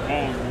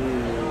hungry.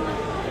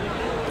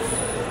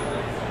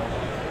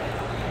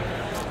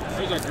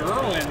 There's a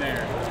girl in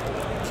there.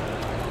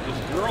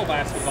 There's girl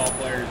basketball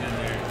players in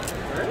there.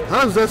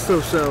 How does that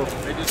stuff sell?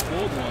 They just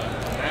pulled one.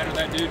 That or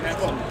that dude had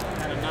some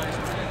kind of nice.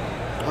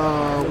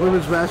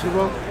 Women's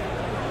basketball?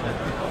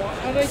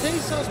 And they say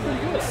it sounds pretty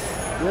good.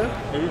 Yeah?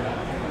 Who?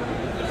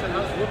 They said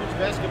how's women's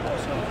basketball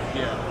sound?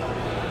 Yeah.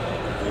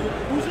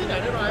 Who's in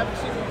that? I haven't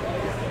seen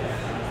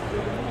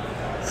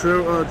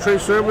them. Trey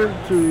Sermon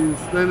to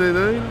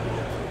 $9.99.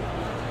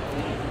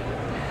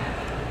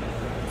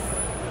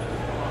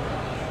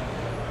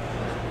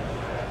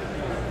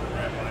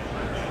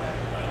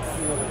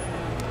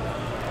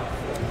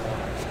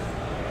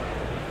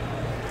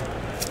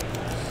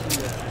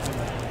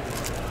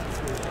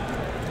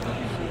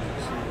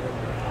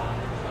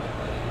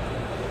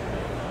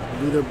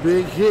 Need a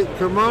big hit,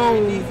 come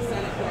on.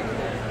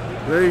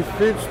 Larry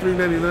Fitz,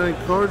 $3.99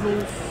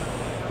 Cardinals.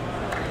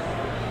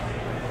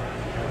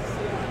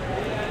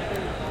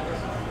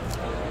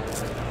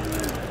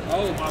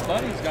 Oh, my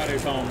buddy's got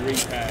his own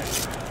repack.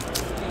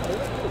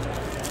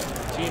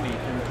 Jimmy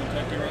from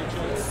Kentucky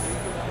Roadshow.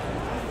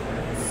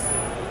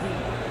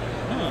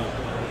 Huh.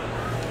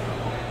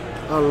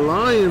 A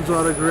Lions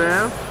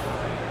autograph,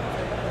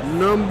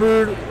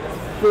 numbered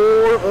 4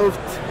 of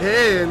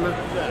 10.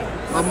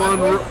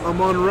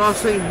 I'm on Ross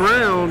St.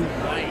 Brown.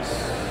 Nice.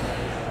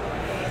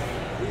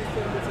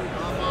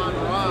 I'm on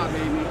Raw,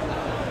 baby.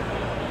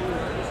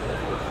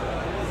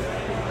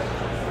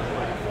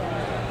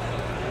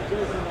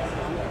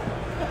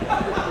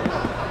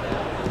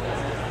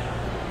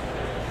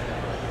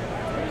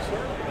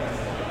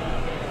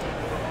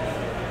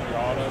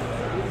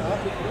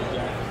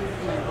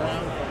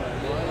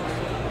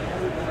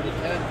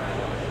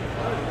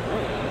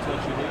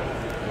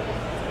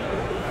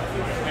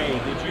 Hey,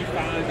 did you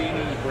find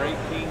any Break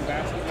King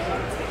basketball?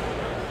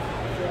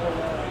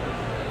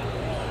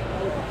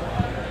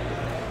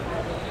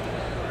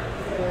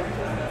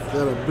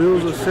 Got a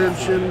Bills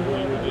Ascension. We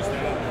were just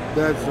out.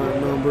 That's not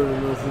numbered or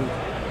nothing.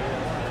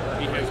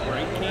 He has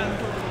Break King?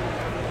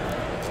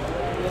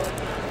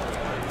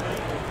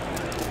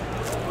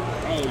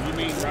 Oh, you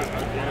mean right?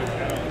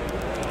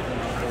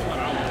 That's what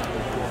I want.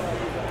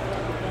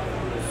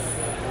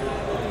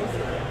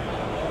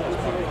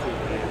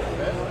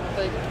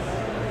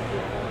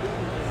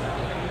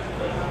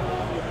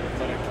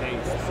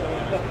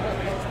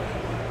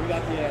 We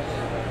got the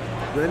answer.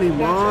 Benny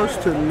Moss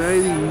to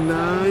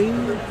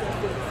 99.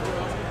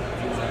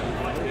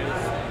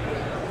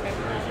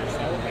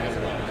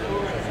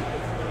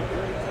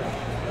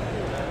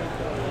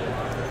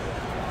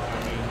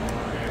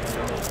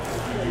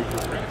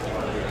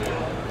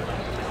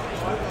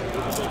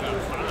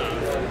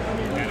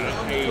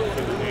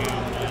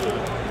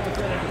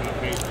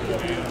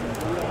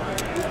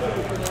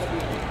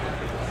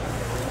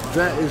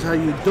 That is how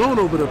you don't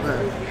open a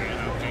pack.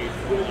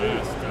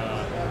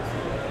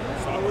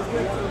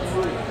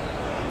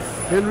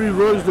 Henry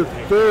Ruggs the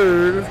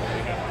third.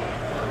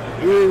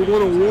 EA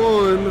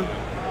 101,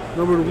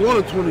 numbered 1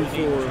 of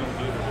 24.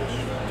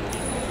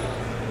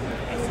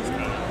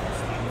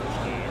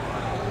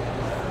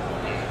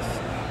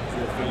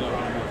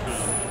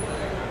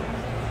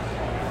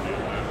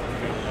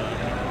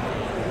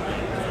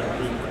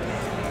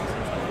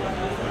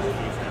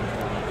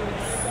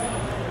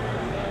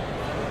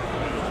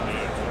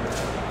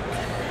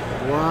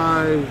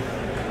 Why?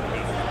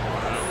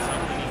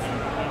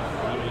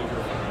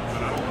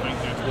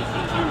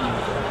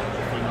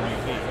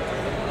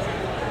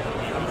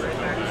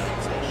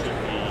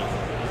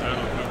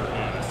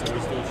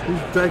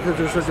 These die cuts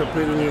are such a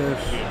pain in the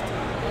ass.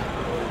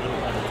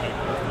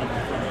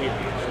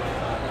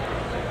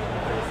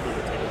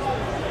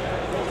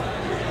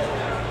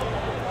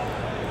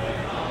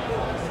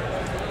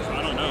 So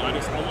I don't know. I want to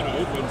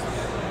open.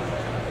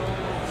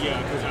 Yeah,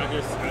 because I don't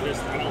want to. If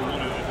I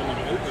want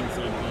to open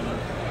something, I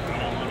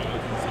don't want to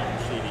open something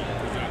shitty.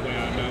 Because that way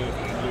I know if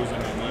I'm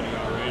losing my money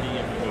already,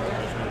 and then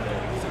there's no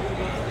point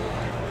something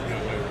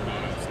that way we're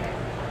not upset.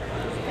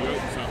 Because if you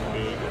open something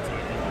big, it's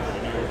like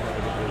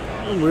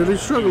I'm really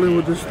struggling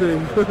with this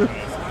thing. they've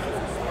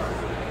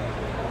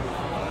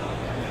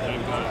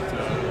got those boxes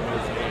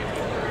over here,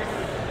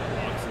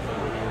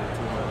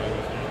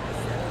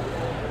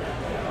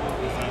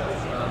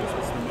 280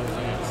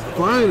 boxes.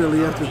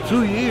 Finally, after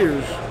 2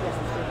 years.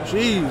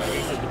 Jeez. I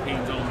guess it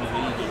depends on the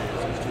league it is.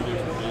 There's two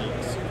different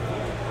leagues.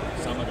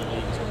 Some of the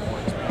leagues are more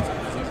expensive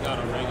because he's got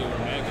a regular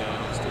mega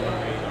and it's still a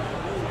regular.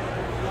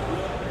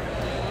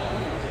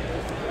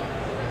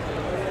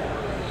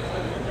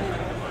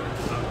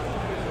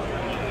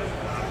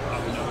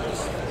 I've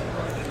noticed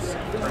it's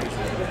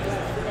crazy.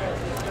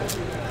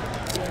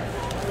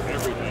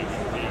 Everything,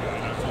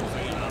 yeah, that's what I'm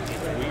saying.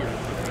 It's weird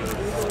because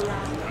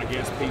I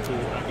guess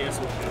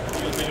the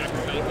only thing I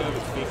can think of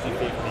is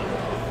 50-50.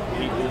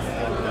 People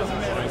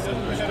are pricing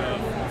their stuff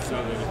so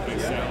that if they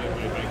sell it,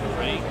 they make a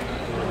rank,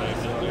 or they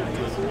sell it to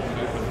the one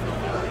open from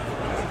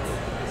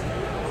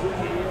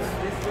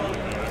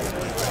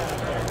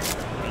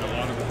and a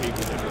lot of the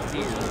people that are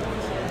here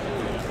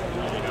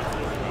really have to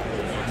worry about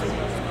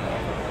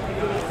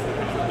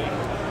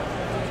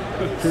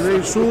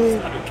Today, Sewell,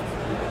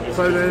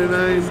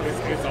 $5.99.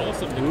 It's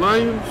awesome to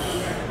Lions.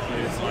 but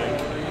it's like,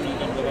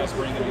 even with us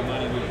bringing the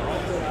money we brought,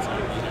 it's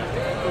like, you have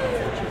to know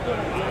what you're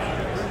going to buy.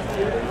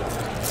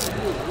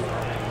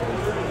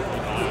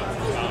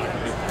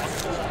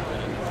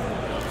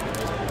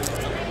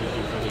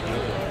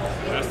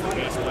 That's the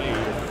best way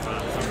to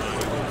find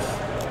somebody who's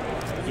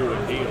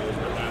doing deals,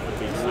 but that would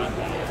be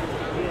Sunday.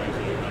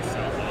 Usually I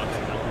sell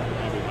boxes, I can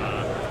maybe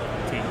buy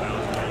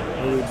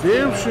 $10,000.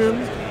 Redemption.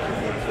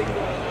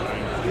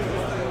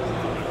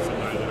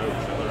 Somebody that owes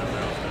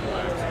 $100,000 or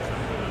something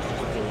that's just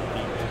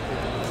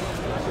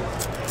pulling heat.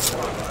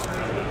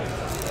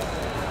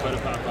 But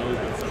if I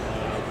open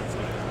something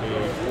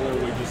big, or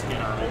we just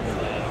get our own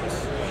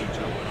box, each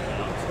open a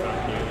box, I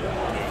get it.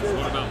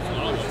 What about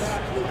Flawless?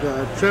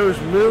 Got Travis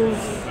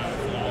Mills,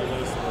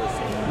 Flawless or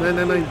some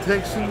 99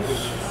 Texans.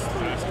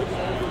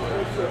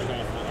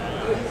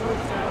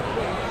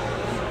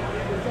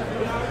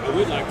 I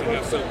would like to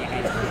have something that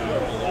has a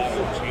lot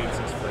of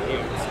chances for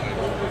hits,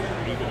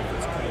 like, even if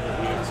it's colored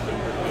hits,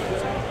 numbered hits.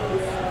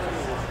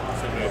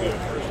 So maybe a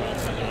first off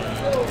the line. Something like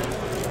that.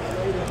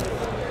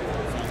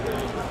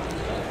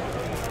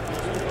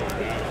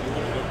 If you want to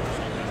look for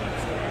something that's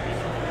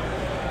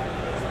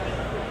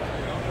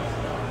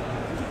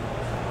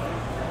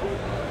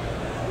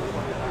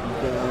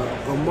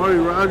Amari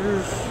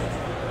Rogers,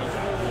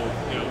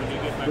 yeah, when you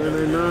get back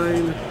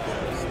 99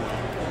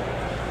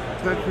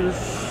 Packers.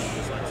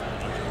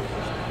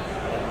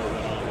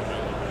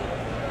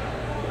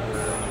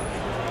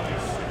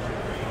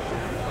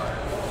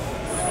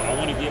 I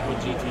want to get with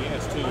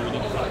GTS too. We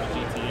need to talk to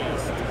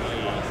GTS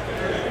today.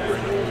 We're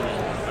in the middle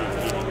of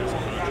getting this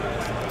contract.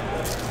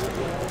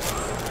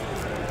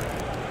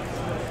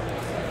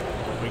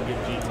 If we can get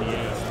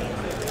GTS, then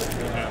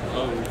we'll have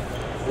both.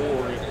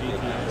 Or if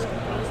GTS can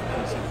post the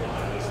PC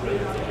files, then we'll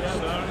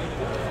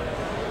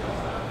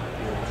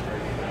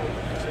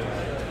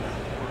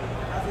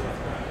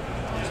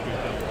just get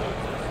that.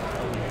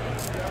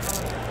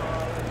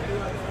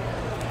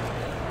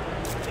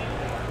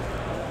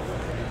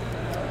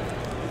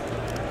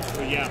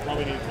 But yeah, I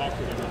probably need to talk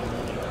to them in the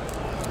morning.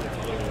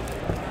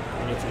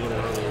 When it's a little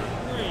earlier.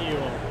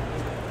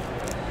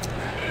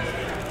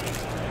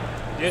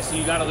 Jesse,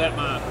 you gotta let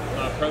my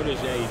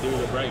protege do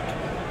the break.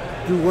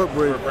 Do what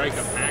break? Or break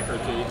a pack or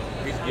two.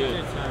 He's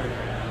good.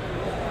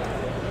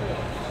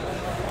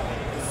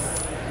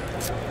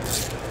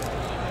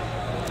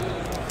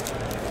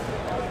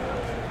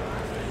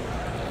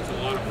 It's a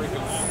lot of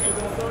freaking walking.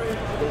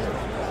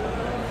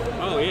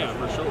 Oh yeah,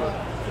 for sure.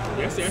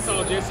 That's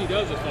all Jesse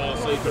does is fall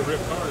asleep and rip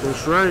cards.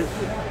 That's right.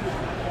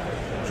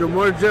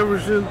 Jamar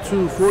Jefferson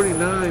to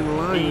 49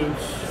 Lions.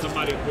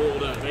 Somebody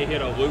pulled up. They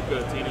hit a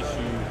Luka tennis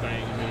shoe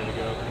thing a minute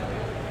ago.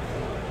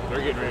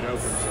 They're getting ready to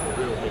open some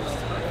real big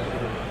stuff.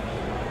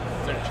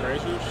 Is that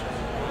Treasures?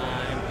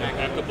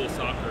 Impeccable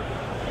Soccer.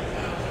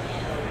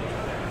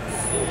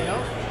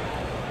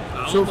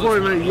 So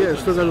 49, yeah,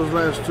 still got those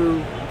last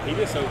two. He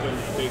just opened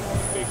a big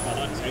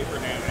box.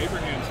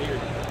 Abraham's here.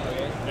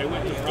 They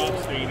went to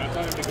Propstein. I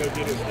told him to go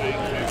get his thing.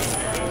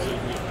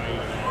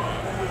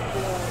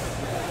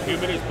 Him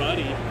and his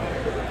buddy.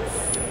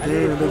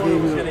 Damn, they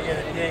gave you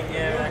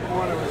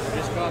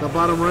the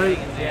bottom right.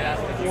 Yeah,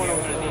 the corner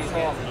was a little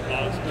soft. The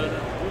box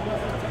cutter.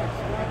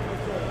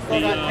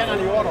 Still got 10 on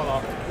the auto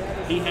though.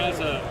 He has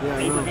a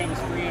Abraham's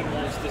friend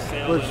wants to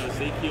sell an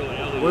Ezekiel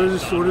Elliott. What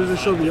does this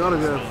show the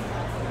autograph?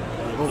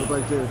 Oh,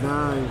 back there,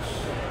 nice.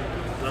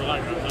 They're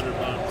like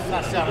 $100. I'm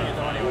not selling it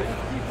though anyway.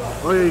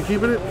 Oh yeah, you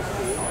keeping it?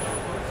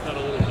 No,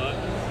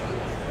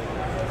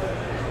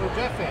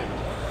 Jet fan.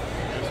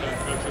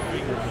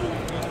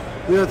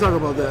 We gotta talk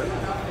about that.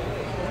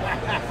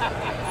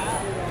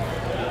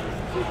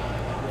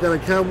 Got a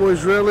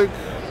Cowboys relic,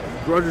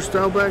 Roger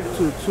Staubach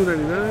to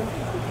 $2.99.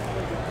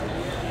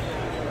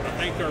 I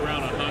think they're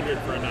around 100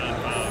 for a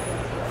 9.5.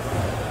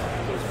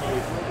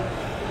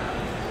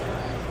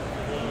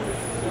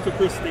 So it's a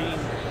pristine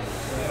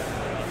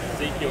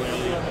Ezekiel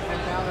Elliott.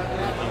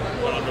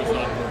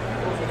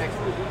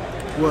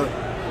 What?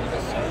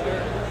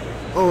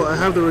 Oh, I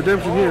have the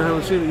redemption here. I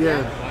haven't seen it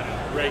yet.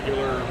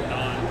 Regular,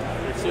 non.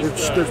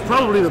 It's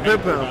probably the pen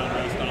pal.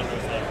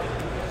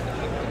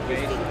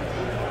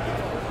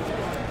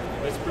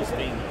 It's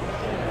pristine.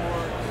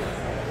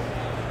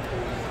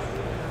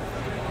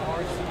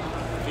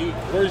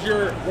 Where's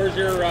your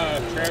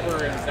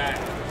Trevor and Zach?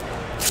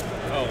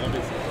 Oh, let me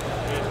see.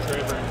 There's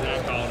Trevor and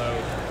Zach Aldo.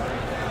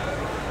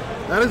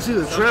 I didn't see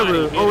the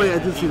Trevor. Oh wait, I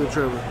did see the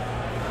Trevor.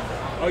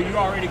 Oh, you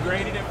already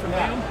graded it from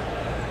them?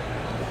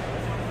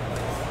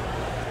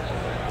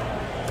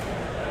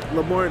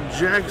 Lamar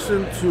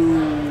Jackson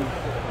to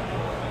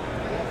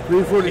 $3.49.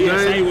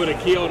 PSA would have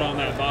killed on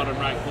that bottom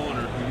right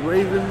corner.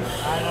 Ravens.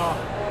 I know.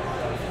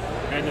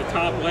 And the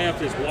top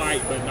left is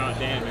white but not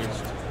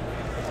damaged.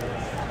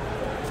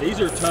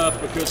 These are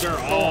tough because they're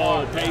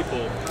all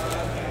paper.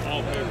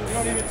 All paper. You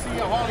don't even see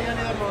hardly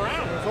any of them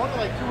around. There's only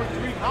like 2 or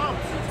 3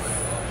 comps.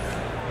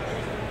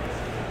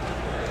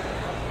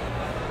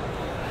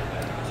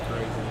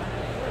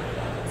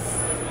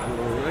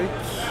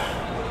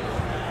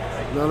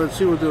 Now let's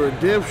see what the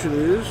redemption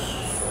is.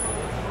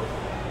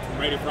 I'm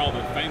ready for all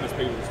the famous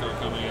people to start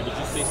coming in. Did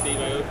you see Steve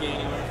Aoki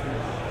anywhere?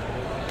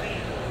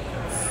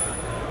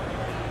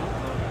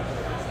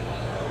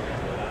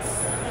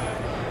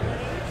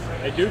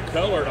 They do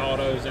colored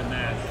autos in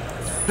that.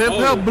 Pen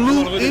pal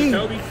blue ink.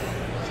 Kobe?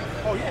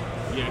 Oh, yeah.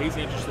 Yeah, he's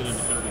interested in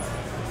the Kobe.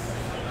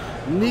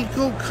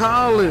 Nico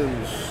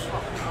Collins.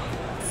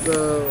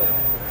 The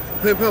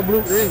Pen pal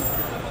blue ink.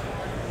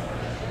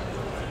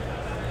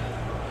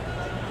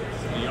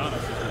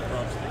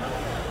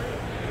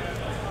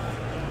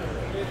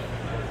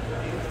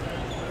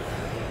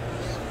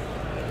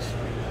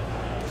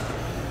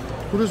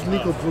 Who does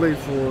Nico play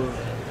for?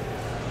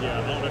 Yeah,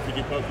 I don't know if you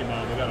do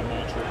Pokemon. They got a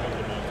monster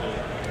Pokemon too.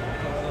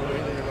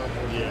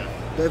 Yeah.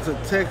 That's a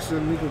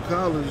Texan, Nico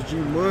Collins, G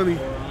Money.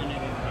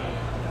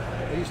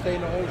 Are you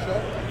staying the whole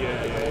show?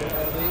 Yeah.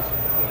 All these?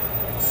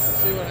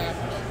 Let's see what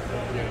happens.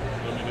 Yeah,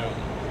 let me know.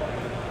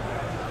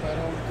 If I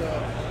don't,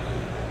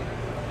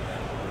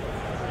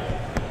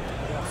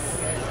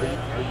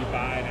 Are you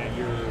buying at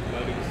your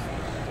buddy's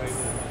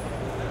table?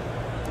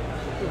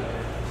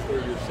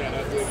 Where you're set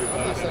up with your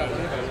buddy?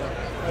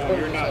 Oh,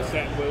 you're not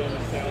setting with him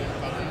and selling?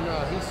 no,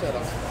 he set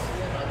up. So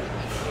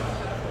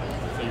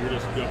you're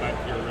just go back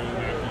to your room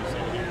after you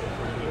sit here?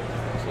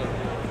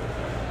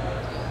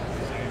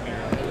 Same here.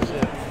 That was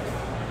it.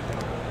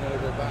 I'm going to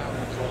go back and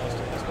exhaust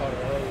it. I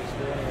started early this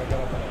morning. I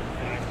got up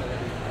at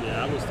 5:30. Yeah,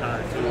 I was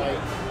tired too.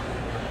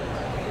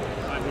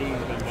 My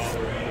knees been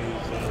bothering me,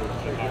 so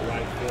my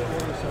right foot.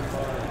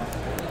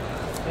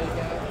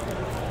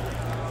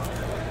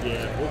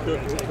 Yeah, we're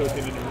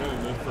cooking in the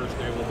room. The first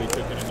day we'll be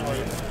cooking in the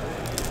room.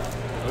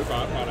 We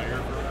bought an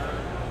air fryer.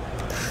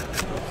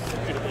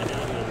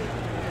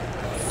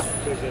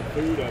 Because the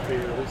food up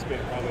here, we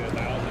spent probably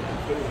 $1,000 on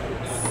food.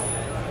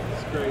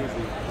 It's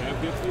crazy. They have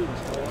good food in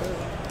store,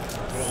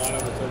 but a lot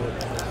of it's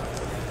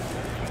overpriced.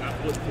 And I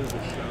flipped through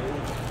the show.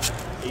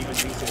 Even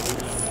he said we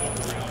don't walk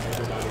around,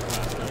 everybody's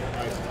got stuff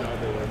price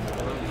double and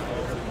more.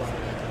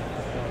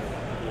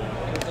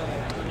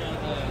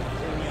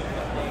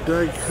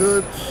 Die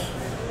Cut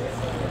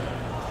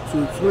to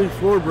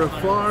 24, Brett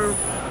Favre.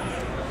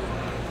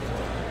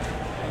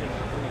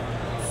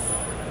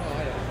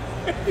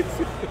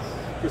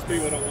 Because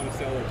people don't want to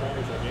sell their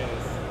cars, I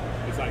guess.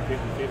 It's like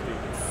 50-50.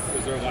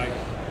 Because they're like,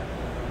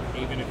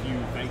 even if you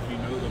think you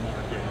know the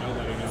market,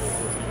 nobody knows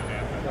what's going to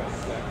happen.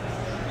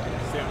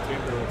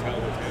 September will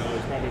tell the tale.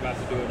 He's probably about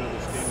to do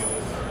another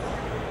stimulus.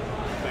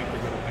 I think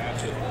they're going to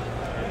pass it.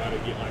 Everybody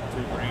get like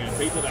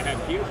 $2,000. People that have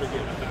kids are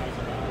getting $1,000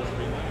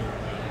 free money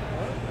right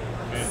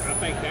now. And I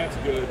think that's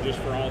good just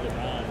for all the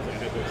moms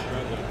that have been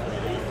struggling for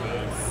a long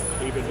time.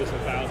 Even just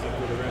 $1,000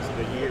 for the rest of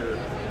the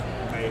year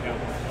may help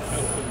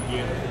them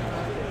get it.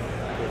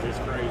 Because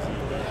it's crazy.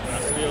 But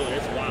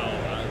it's wild.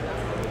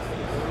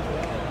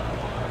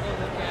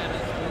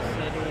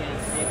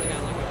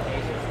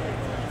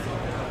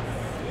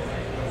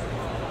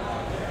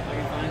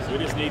 We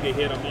just need to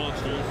hit a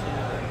monster.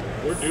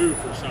 We're due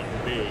for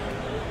something big.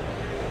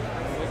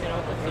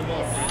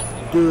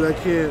 Dude, I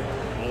can't.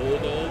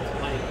 Old.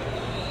 Like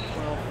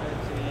 12,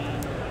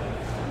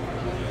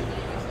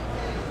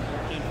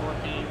 13,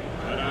 14.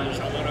 But I want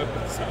to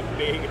open something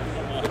big.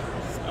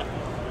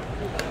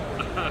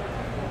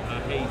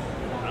 I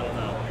don't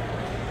know.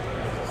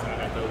 I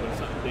have to open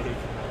something big.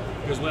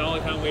 Because the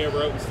only time we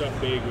ever open stuff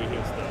big, we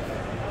hit stuff.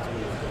 That's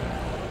weird.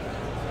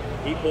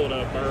 He pulled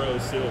a Burrow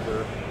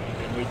Silver,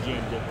 and we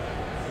gemmed it.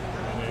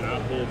 And then I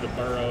pulled the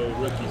Burrow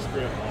Rookie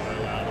Script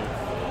auto out of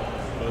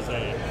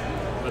Jose.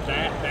 But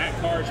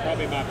that card's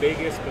probably my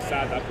biggest.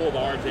 Besides, I pulled the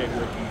RJ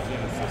Rookie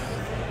Genesis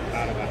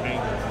out of a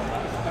hanger.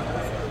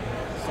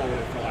 Sold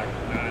it for like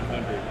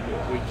 900.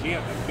 We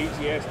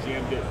BGS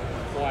gemmed it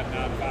quad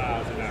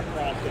 9.5s, and I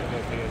crossed it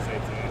with PSA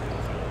 10.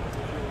 So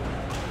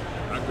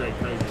I grade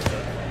crazy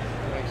stuff.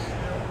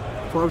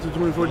 5 to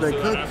 24 die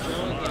cuts.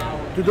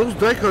 Dude, those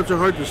die cuts are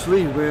hard to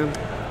sleeve, man.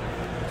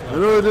 I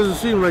know it doesn't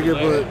seem like it,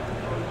 but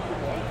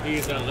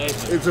he's a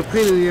legend. it's a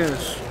pain in the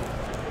ass.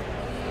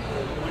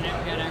 When they've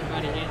got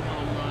everybody hitting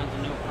home runs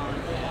and no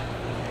contact.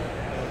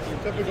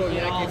 Typical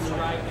Get all Yankees. the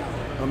right.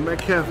 A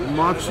Metcalf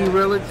Moxie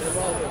relic.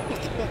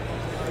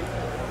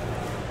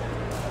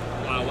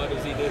 Wow, what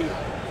does he do?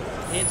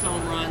 Hits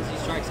home runs, he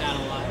strikes out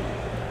a lot.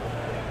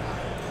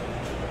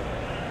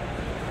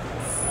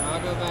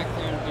 I'll go back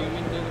there and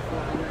do the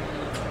 400.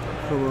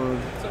 Come on.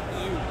 It's up to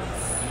you.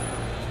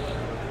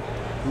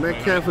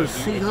 Metcalf is If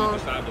you Seahawk.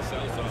 decide to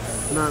sell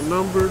something, Not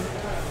numbered.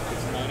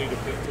 it's money to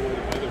put toward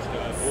other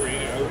stuff, or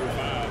any over 5.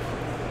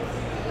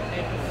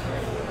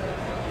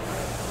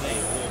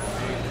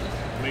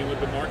 I mean, with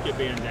the market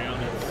being down,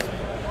 it's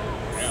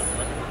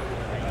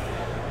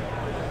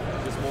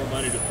just more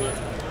money to put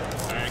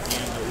back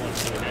into what we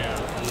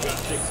have. We got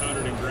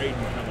 600 in grading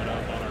coming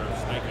up on our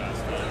snake eye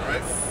stuff.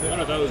 Right. One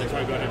of those, if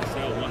I go ahead and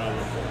sell one of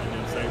them, and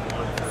then save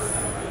one for,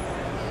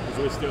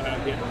 because we still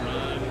have hit and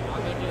run. I'll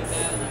go do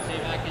that and see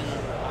if I can.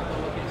 I'll go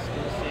look at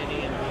School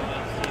City and see if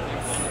I can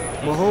find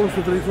it. Mahomes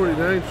for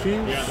 349.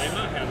 Chiefs. Yeah, they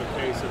might have a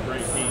case of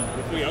great team.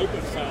 If we open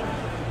some,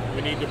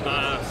 we need to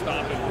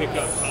stop and pick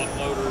up top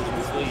loaders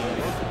and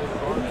sleeves.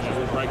 And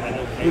we'll break the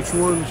whole case. Which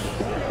ones?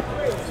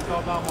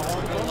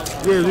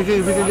 Yeah, we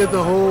can get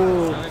the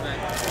whole.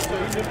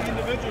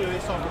 Individually, they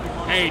saw pretty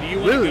much. Hey, do you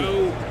want Really? to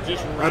go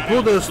just I right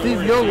pulled out a the Steve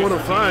store Young and one of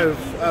get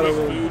 5 out of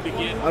quick them. food to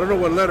get? I don't know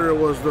what letter it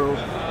was though.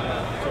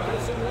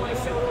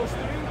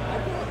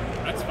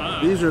 That's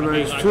fine. These are I mean,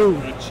 nice, like too.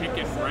 A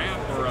chicken wrap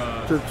or a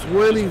To just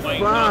plain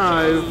 25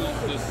 nachos,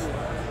 just-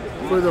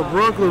 for the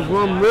Broncos.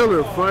 Von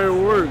Miller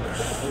fireworks.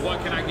 well, what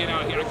can I get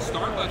out here? Like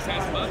Starbucks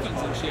has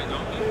muffins and shit,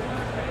 don't they?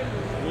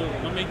 Well,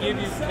 let me give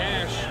you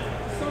cash.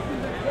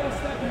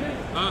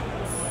 Huh?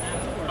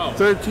 Oh,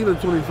 13 or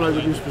 25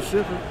 to be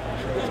specific.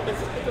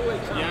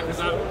 yeah,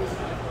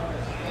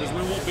 because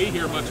we won't be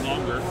here much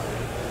longer. No,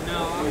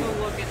 I'll go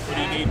look at What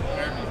do you that. need?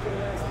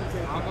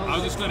 I'll I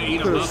was just going to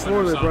eat a Could've muffin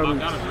sworn or they something. I've probably-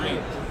 got a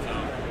drink.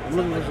 I'm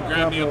looking for So some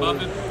grab me a capo.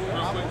 muffin real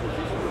quick.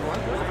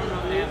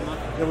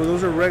 Yeah, but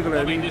those are regular. I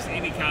mean, just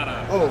any kind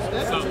of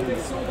something.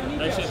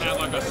 They should have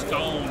like a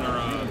stone or a.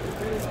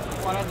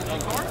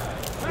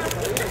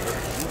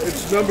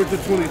 It's numbered to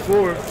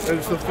 24, and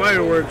it's the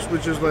fireworks,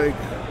 which is like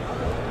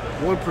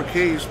 1 per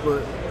case,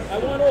 but I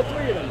want all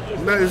 3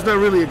 of them. it's not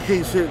really a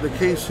case hit. The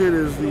case hit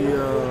is the.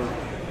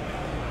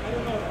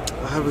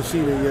 I haven't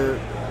seen it yet.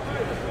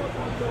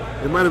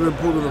 It might have been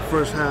pulled in the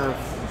first half.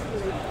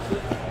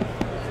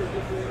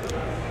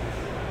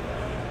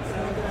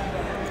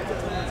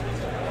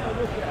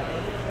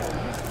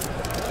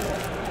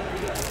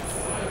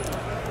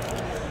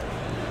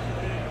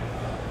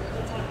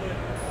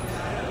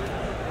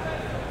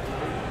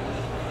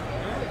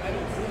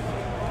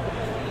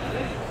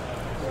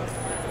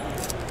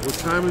 What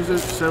time is it?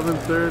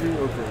 7:30?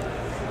 Okay.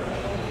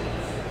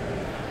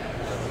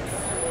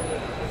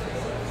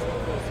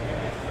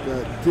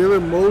 Got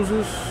Dylan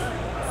Moses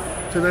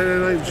to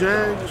 99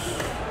 Jags.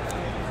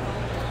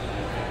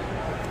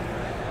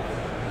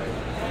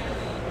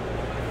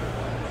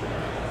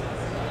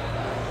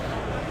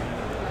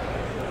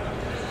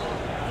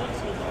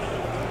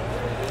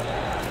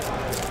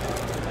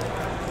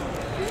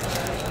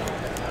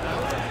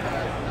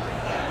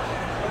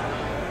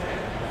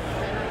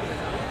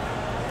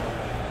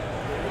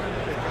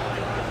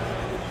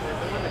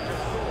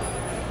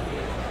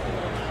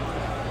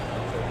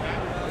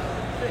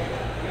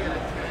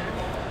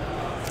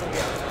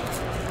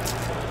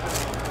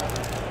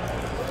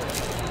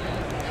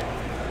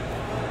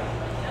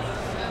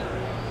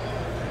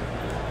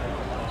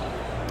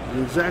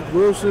 And Zach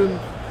Wilson,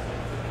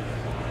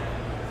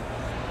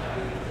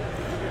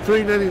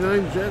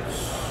 399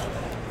 Jets.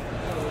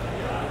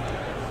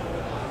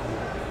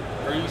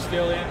 Are you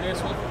still in this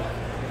one?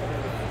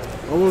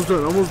 Almost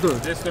done, almost done.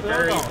 This the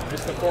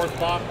fourth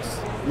box.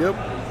 Yep.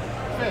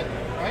 Right?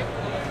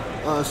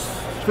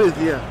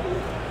 5th, yeah.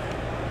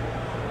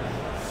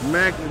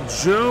 Mac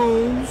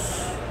Jones,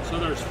 So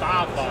there's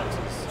 5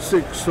 boxes.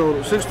 6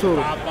 total. 6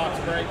 total. 5 box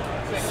break.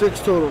 6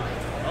 total.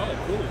 Oh,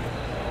 cool.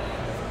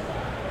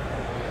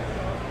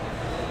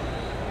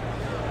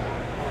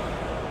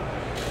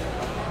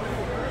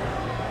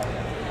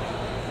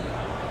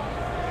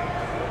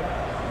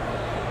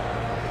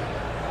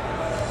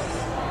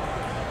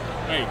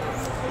 Hey.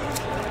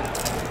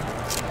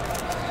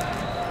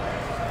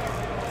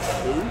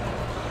 Who?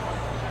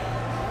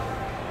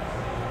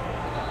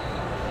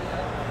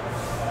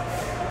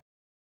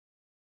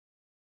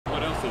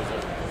 What else is there?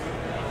 I'll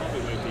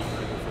probably wait till you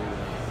bring it for you.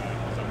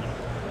 'Cause I'm gonna-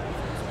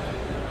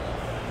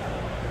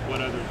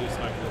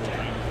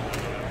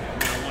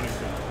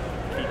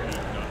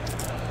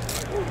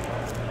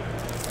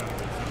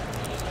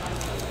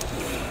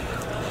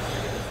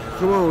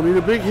 Come on, need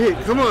a big hit.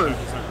 Come on.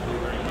 It's like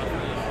blueberry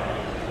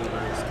muffin.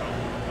 Blueberry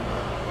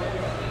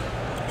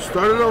scone.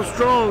 Started off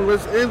strong.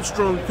 Let's end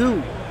strong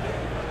too.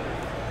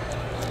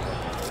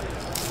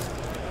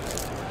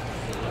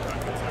 Look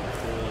like it's like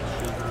full of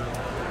sugar.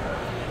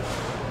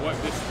 What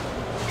this?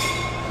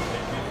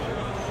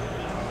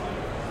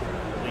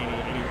 Any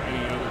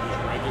other just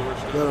regular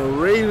stuff? Got a I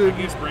rated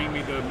guess bring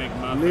me the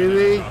McMuffin.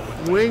 Nene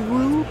and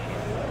Winglu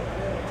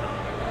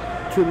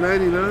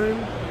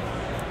 $2.99.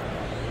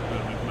 the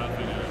McMuffin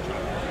and a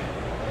chocolate.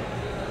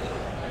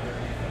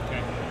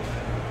 Okay.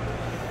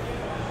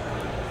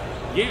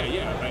 Yeah, I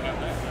got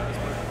that. That's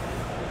perfect.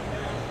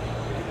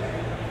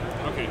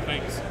 Okay,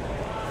 thanks.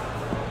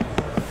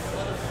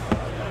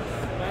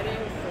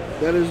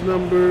 That is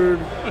numbered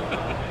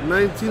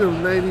 19 of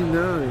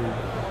 99.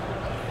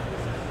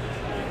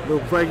 The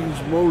Vikings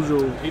Mojo.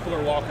 People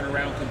are walking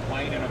around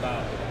complaining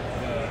about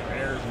the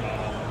air's not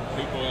on.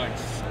 People are like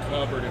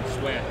covered in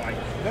sweat, like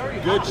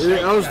good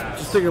shape. I was guys.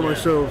 just thinking to Yeah.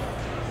 myself,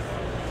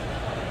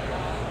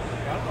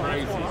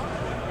 Crazy.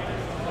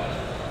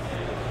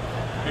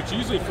 It's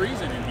usually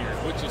freezing in here,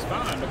 which is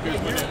fine because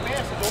when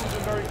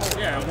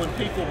when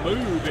people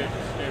move, it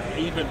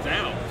evens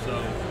out.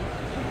 So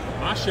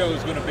my show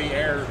is going to be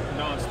air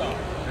nonstop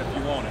if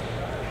you want it.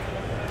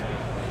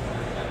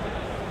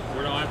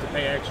 We don't have to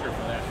pay extra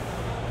for that.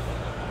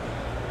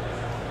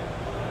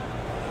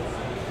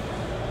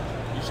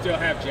 You still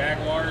have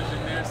Jaguars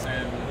in this,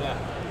 and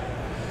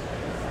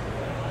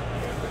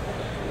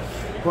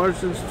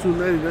Parsons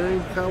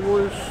 $2.99.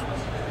 Cowboys.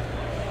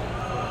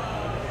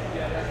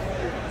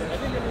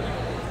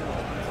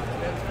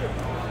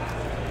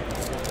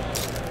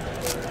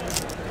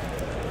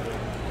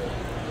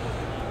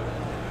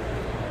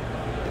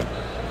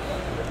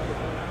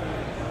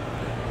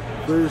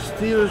 For the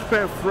Steelers,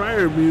 Pat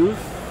Fryermuth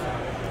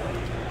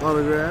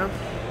autograph.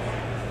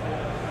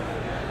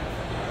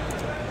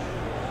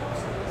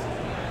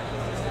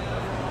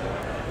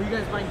 Were you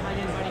guys buying high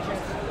end by any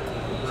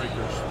chance?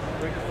 Breakers.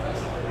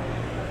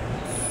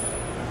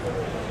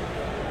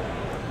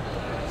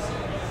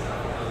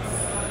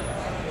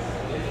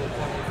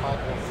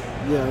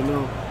 Yeah, I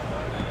know.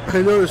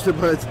 I noticed it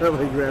by the time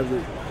I grabbed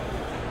it.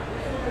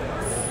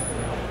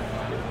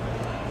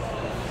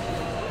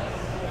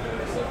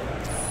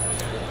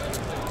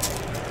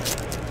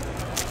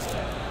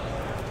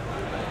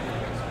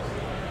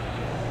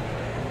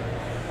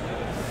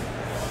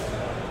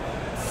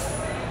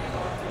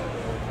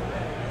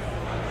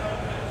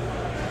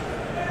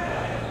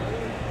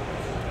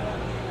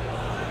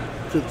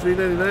 To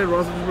 $3.99,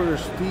 Roethlisberger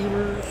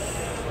Steelers.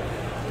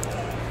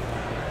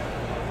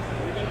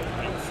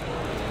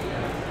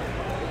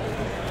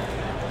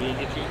 Did you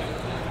get you?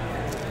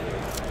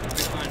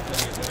 It's fine for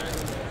you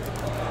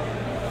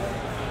tonight.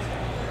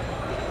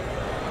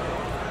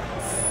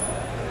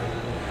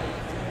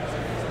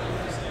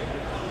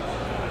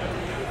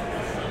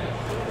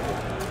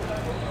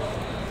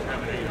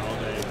 Haven't ate all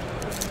day.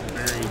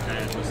 Very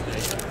bad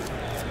mistake.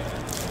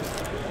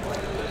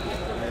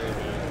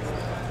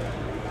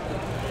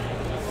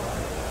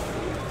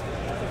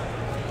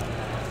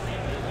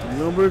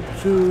 Number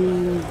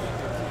 2,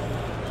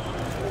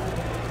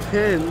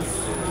 10,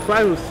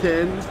 5 of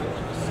 10.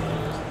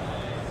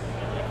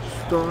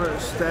 Star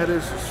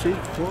status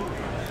Saquon.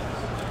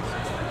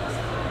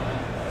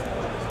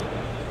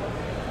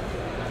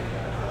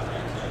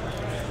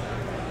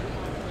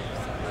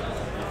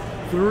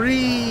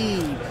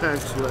 Three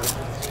packs left.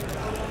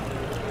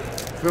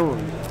 Come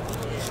on.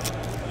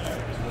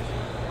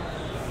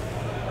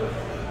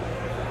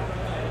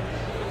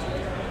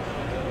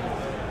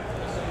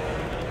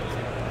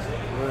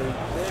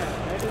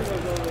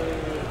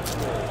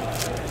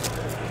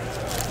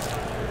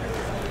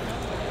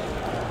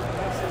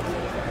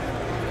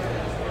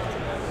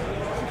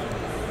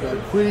 Got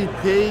Quiddy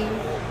Pay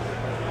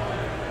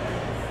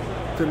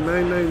to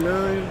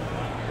 $9.99.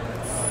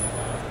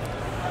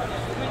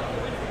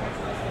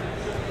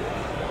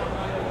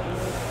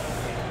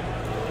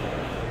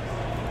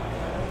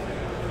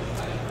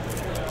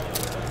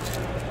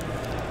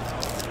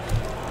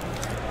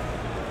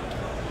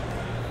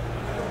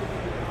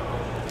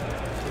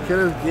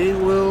 Kenneth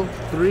Gainwell,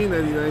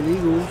 $3.99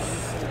 Eagles.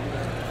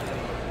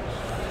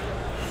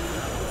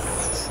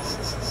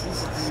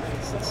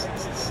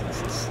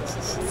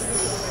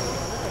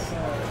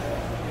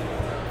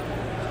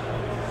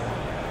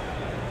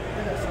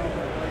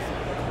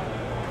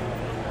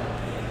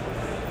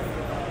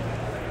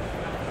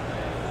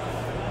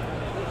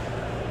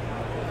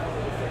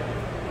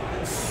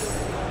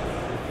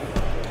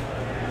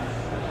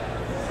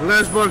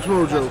 Last box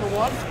mojo.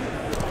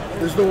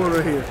 This is the one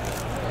right here.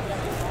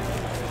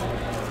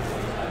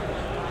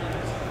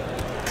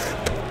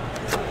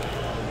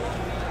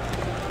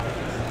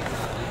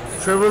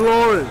 Trevor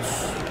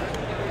Lawrence.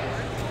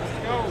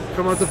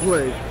 Come out to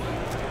play.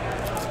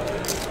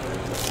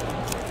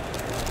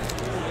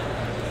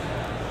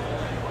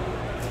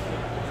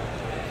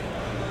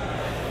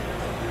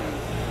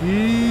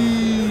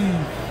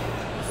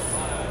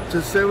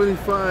 To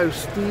 75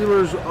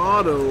 Steelers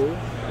auto.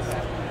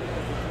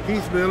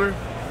 Heath Miller.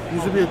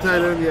 Used to be a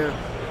tight end, yeah.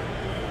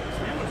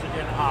 Steelers are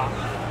getting hot.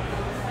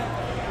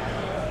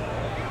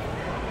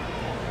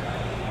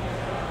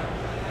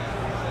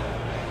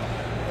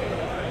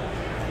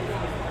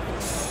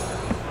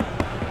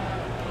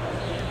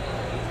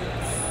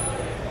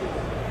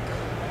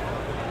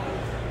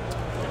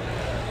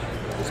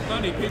 It's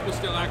funny, people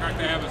still act like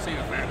they haven't seen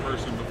a fat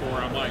person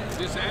before. I'm like,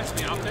 just ask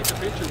me, I'll take a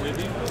picture with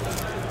you.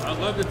 I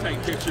love to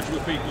take pictures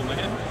with people,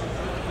 man.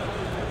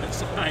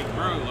 It's like,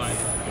 bro, like.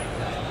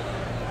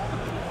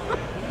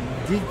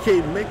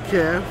 DK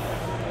Metcalf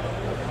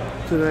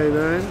to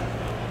 99.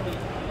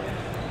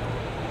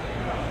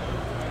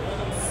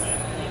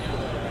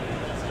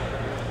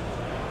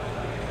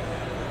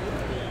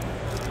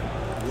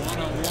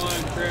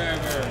 One-on-one,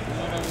 Trevor.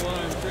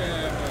 One-on-one,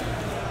 Trevor.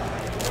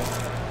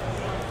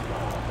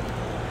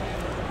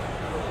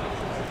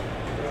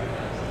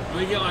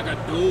 We get like a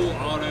dual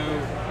auto,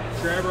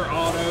 Trevor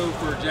auto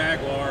for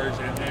Jaguars,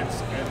 and then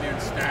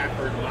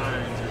Stafford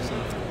Lions or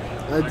something.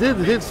 I did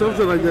hit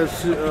something like that.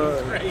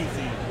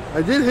 Crazy.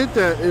 I did hit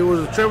that. It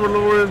was a Trevor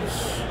Lawrence,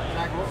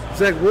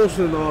 Zach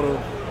Wilson auto.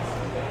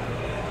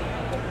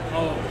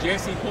 Oh,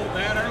 Jesse pulled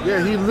that earlier?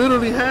 Yeah, he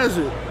literally has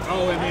it.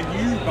 Oh, and then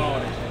you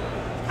bought it.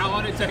 How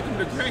long did it take him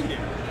to grade it?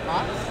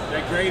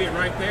 They grade it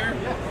right there?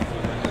 Yeah.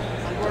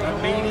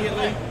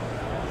 Immediately?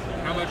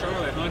 How much are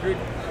they? 100?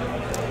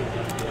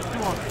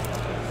 200.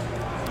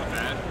 Not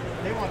bad.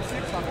 They want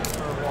 600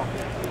 for a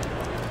walk-in.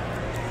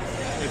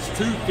 It's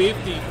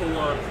 250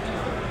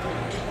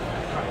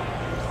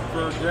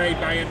 for a grade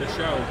by end of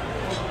show.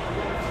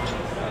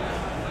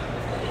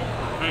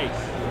 Hey.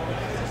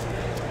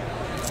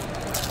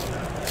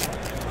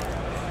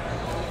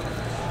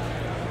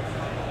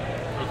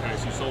 Okay,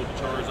 so you sold the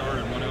Charizard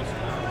and what else?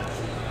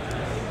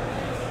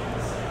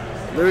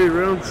 Larry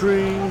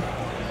Roundtree,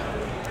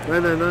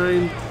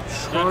 999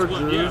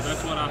 Chargers.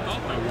 That's what I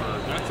thought they were.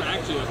 That's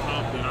actually a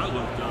comp that I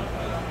looked up.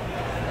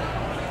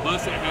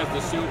 Plus it has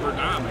the silver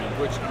diamond,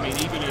 which, I mean,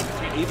 even a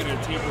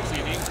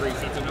 10% increase,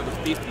 that's another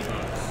 $50.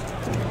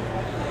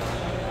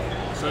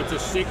 So it's a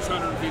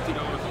 $650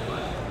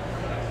 card.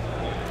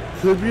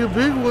 Could be a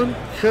big one.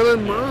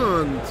 Kellen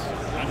Mond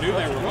I knew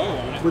they were low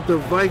on it. with the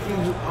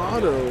Vikings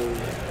auto.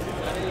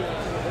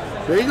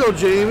 There you go,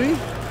 Jamie.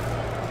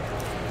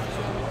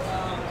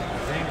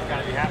 James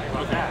got to be happy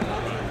about that.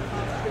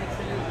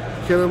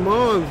 Kellen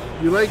Mond.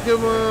 You like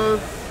him,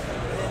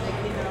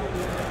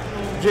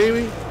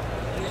 Jamie?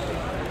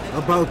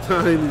 About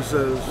time, he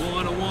says.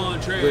 One-on-one,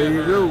 Trevor. There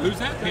you go. Who's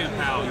that pen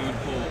pal you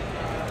pulled?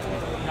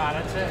 Nah,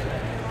 that's it.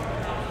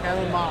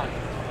 Kellen Mond.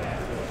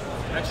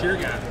 That's your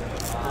guy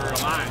for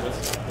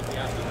Alliance.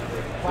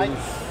 Right?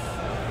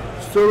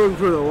 Still looking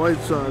for the White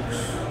Sox.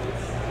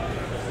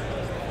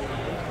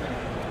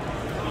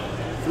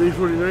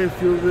 349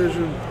 Field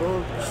Vision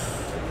Bucks.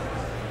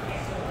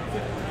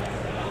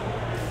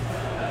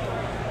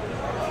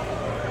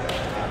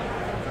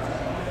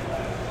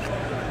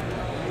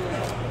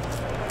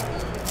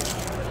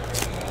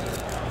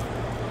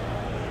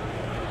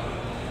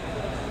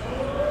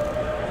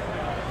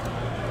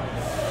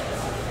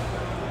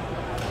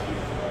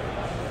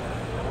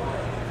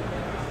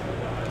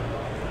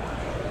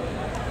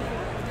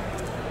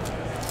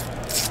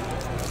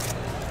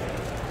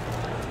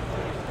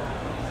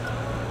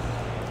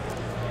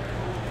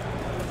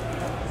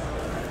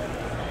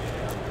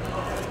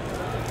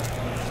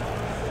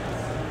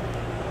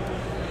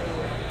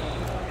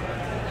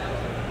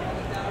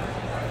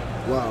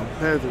 Wow,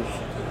 Panthers.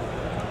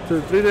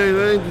 To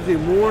 399, do you think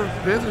more?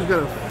 Panthers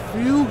got a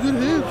few good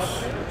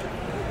hits.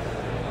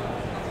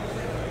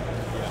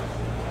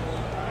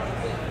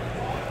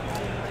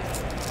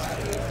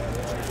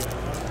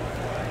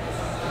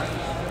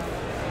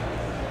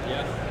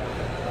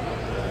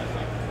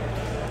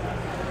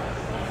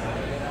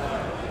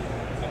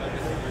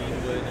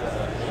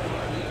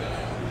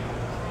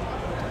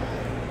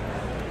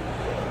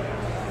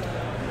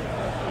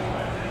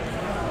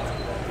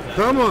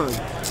 Come on.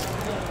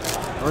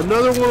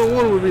 Another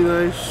one-on-one would be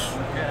nice.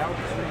 Yeah, that would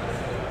be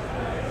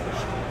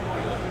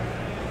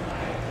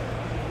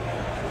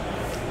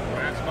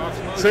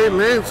sweet. Trey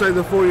Lance signed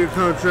the 4-year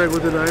contract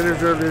with the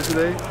Niners earlier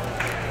today. It's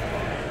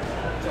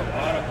a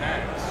lot of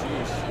packs.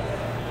 Jeez.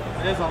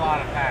 It is a lot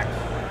of packs.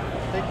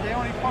 They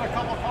only put a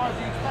couple cards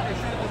each time. They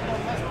should have just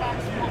done less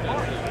packs and more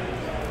cards.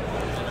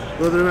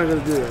 Well, they're not going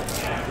to do that.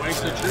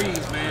 Waste of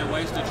trees, man.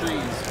 Waste of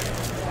trees.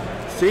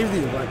 Safety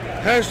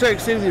environment. Hashtag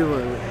safety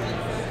environment.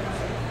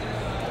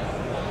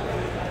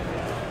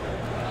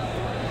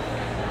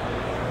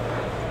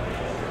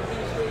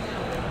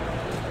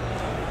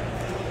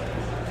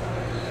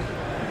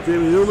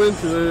 Jamie Newman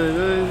to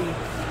 999.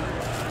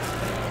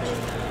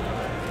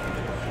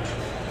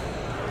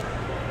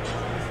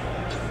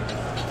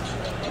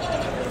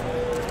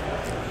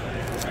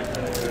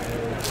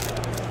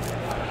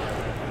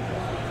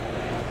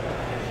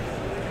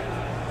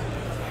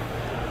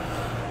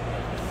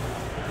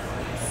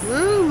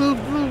 Well,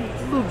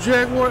 little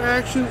Jaguar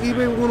action,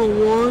 eBay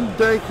 101,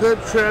 die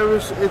cut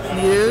Travis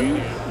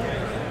Etienne.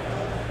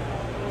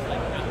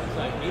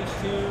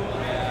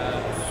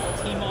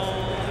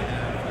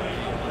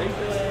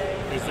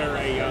 Is there a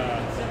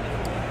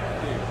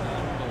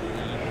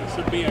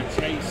should be a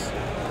chase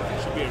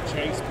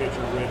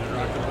picture with it, or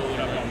I can pull it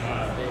up on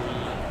mine.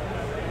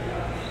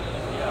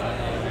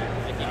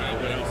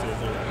 What else is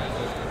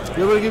there?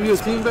 You ever give you a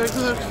team bag for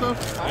that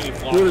stuff? Any You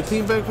flops? want a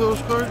team bag for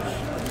those cards?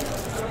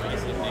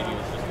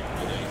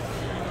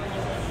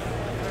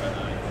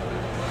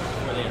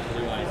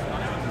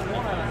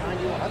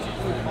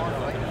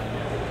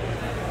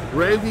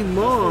 Randy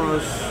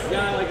Moss.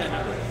 Yeah, I like that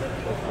number.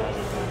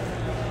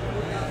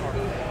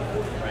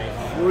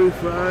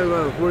 45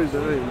 out of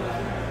 49.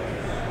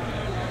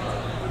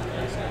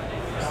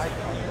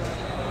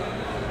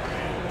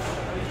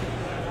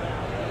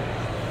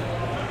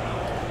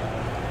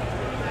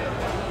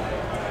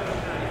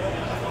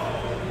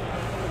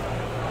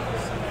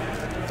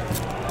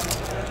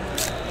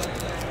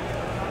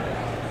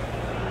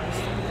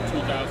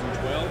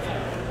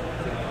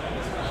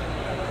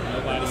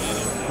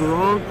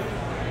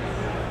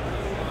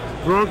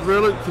 Gronk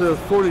relic to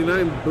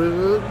 49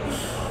 bucks.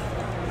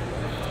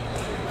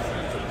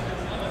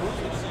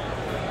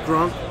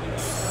 Gronk.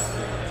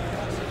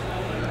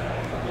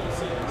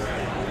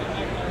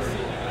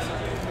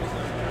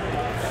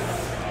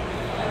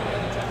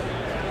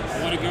 I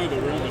want to go to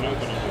the room and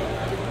open them.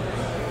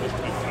 Just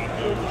take top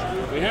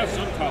loaders. We have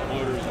some top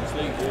loaders in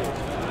Sleeve Wood.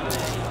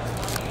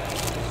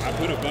 I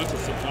put a bunch of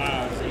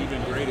supplies,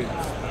 even graded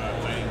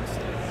things,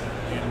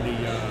 in the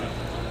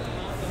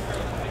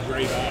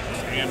gray box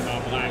and my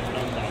black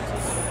dome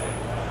boxes.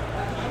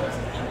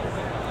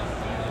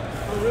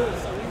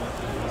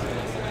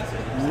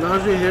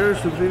 Najee Harris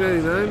to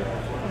 399.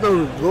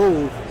 Those are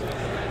gold.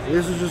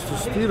 This is just the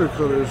Steeler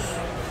colors.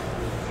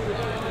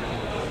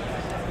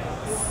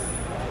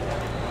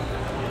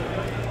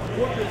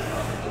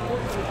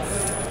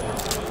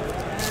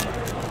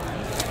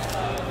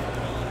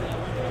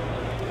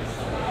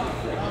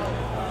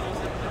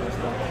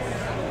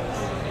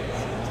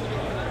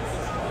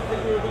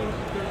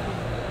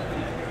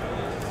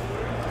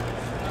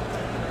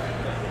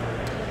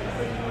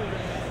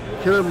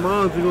 Kellen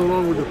Mond to go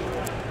along with the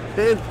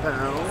Pen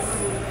Pal,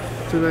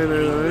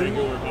 $2.99.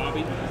 Regular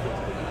Bobby.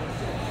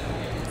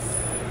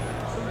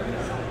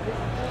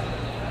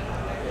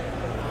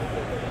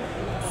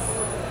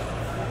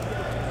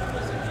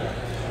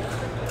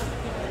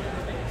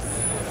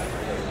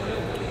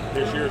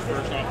 This year's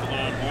first off the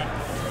line, what?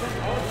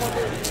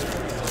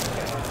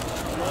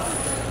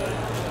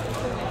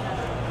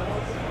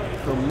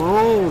 Come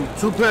on,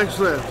 2 packs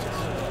left.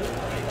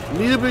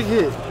 Need a big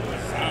hit.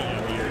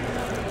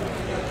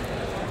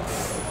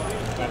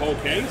 The whole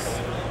case?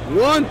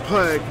 1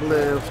 pack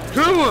left.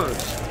 Come on.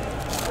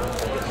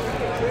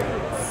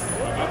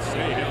 I'm about to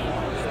say, hell,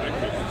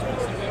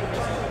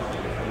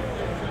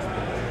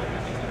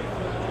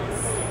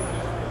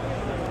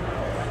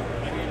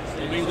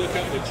 when we look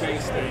up the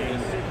chase thing,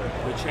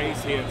 the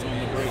chase hits on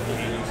the break key.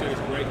 You said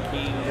it's break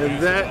key.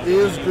 And that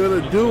is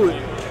going to do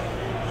it.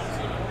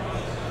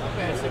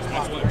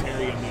 That's what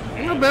Terry and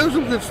them Not bad,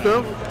 some good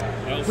stuff.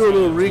 Do a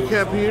little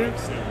recap here.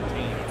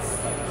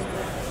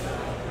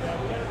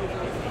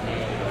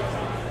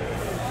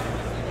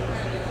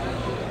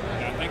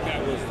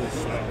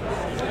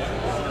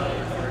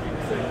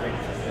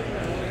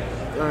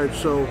 Alright,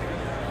 so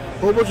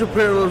whole bunch of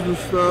parallels and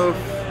stuff.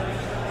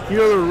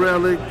 Here are the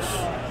relics.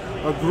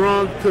 A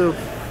Gronk to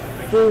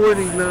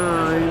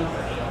 49.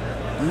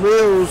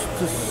 Mills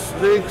to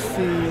 60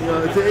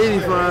 to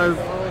 85.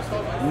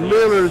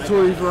 Miller to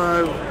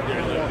 25.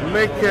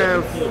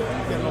 Metcalf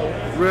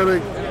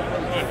relic.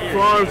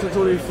 Favre to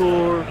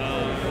 24.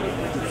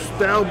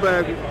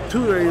 Staubach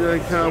 299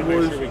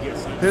 Cowboys.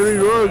 Henry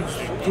Ruggs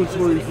to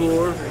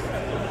 24.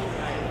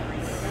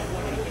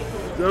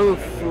 Another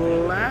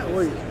flat.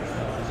 Wait.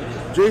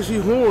 J.C.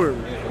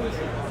 Horn,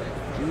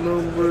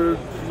 number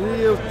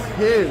 3 of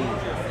 10,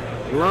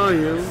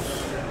 Lions.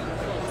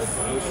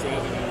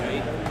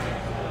 0708.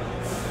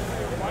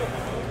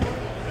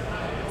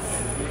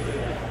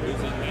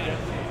 Who's in that?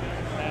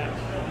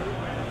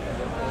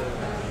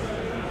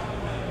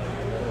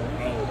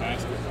 Oh,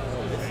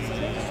 basketball.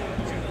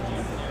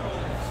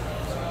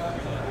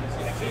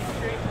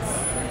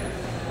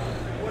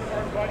 One of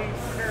our buddies'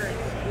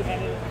 parents who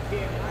had a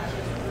kid.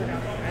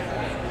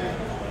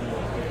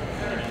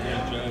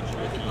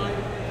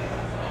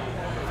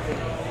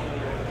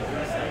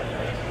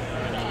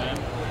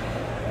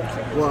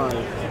 Why?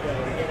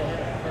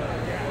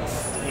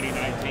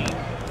 2019.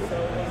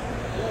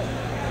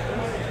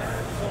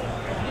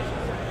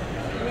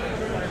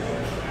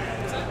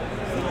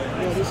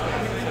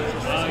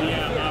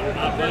 Yeah,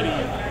 my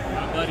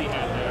buddy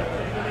had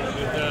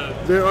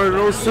that. There are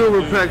no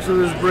silver packs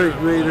in this break,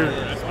 Vader.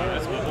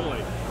 That's my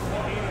boy.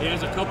 He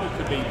has a couple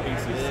Khabib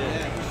pieces.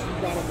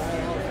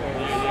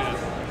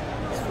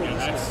 Yeah,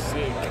 that's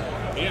sick.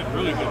 He had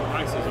really good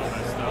prices on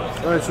that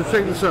stuff. Alright, so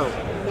check this out.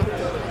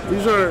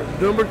 These are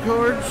numbered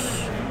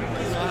cards.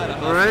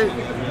 Alright,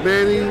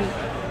 Manning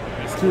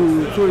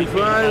to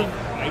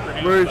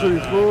 25, Murray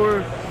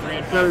 24,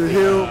 Tyler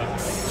Hill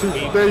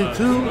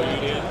 232.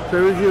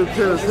 Terry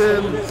 10 of 10.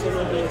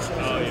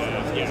 Oh,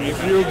 yeah.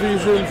 Field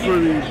vision for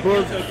the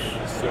Bucks.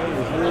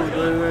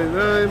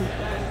 999.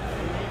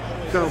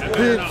 Count That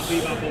better not picks. be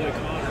my boy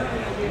Connor.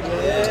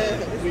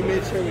 Yeah, we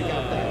made sure we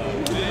got that.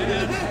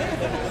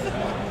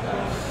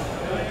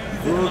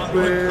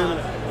 Brookman.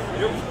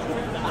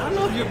 I don't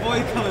know if your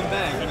boy's coming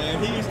back,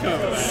 man. He's coming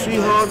back.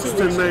 Seahawks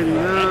to I didn't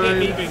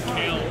 99. even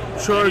count.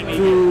 Chart to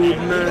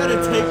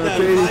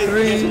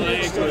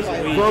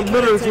 83. Bob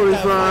Miller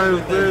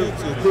 25.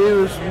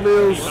 Davis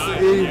Mills I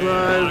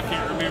 85.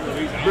 can't remember.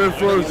 Brett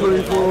Favre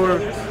 24.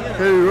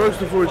 Henry Ruggs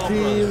to 14.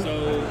 So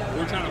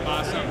we're trying to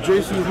buy something.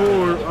 J.C.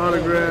 Horn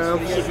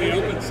autographs. Should we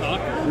open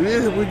soccer?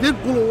 Yeah, we did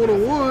pull a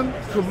 101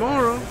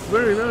 tomorrow.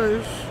 Very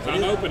nice. So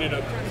I'm opening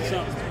up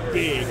something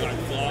big, like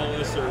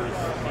flawless or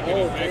fucking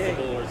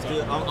impeccable or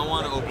something. I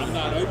want to open. I'm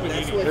not opening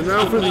it. And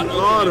now for the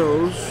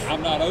autos.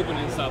 I'm not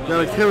opening something. Got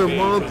a like Kevin big,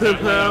 Bond 'cause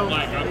tip out.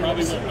 Like, I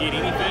probably won't get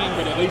anything,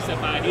 but at least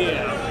if I did,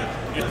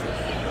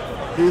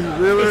 He's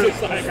Miller,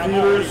 it's like I'm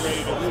already Steelers.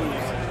 ready to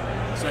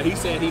lose. So he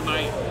said he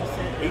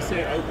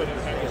said open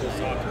impeccable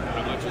soccer.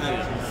 How much is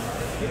it?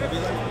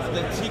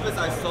 The cheapest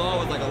I saw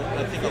was like I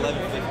think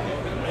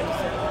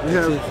 $11.50. We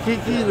have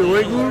Kiki the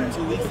regular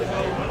 2 weeks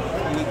ago,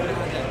 we had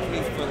that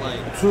case for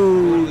like to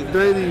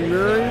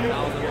 99.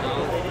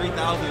 $1,000.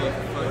 3,000 was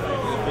for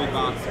 3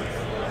 boxes. So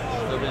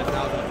it'd been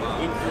 $1,000.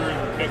 For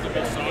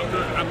impeccable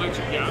soccer, how much?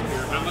 Yeah, I'm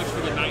here. How much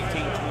for the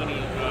 1920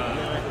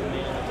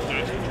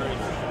 national trade?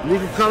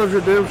 Nickel College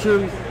Redemption.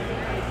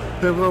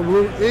 Pepper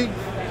Blue Ink.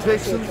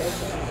 Texans.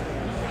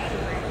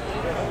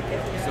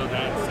 So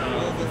that's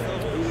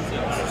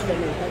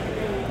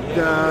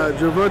Got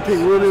Javonte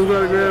Williams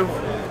autograph.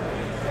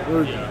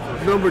 Or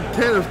number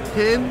 10 of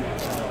 10.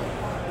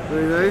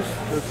 Very nice.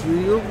 That's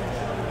legal.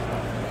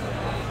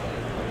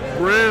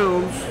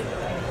 Browns.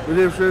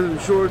 Redemption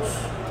and shorts.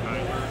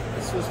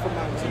 This was from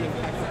my team.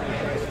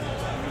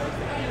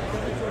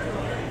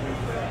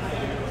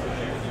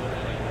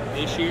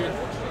 this year.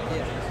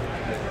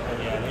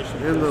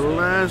 And the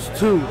last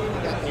two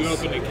You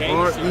opened the case.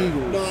 are or-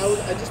 Eagles. No,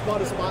 I just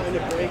bought a spot in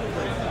a break.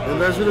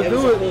 And that's going to It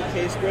was do a it. whole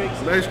case break.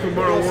 Nice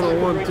tomorrow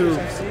 101 too.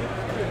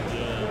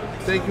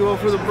 Thank you all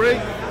for the break.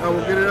 I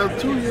will get it out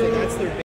to you. That's their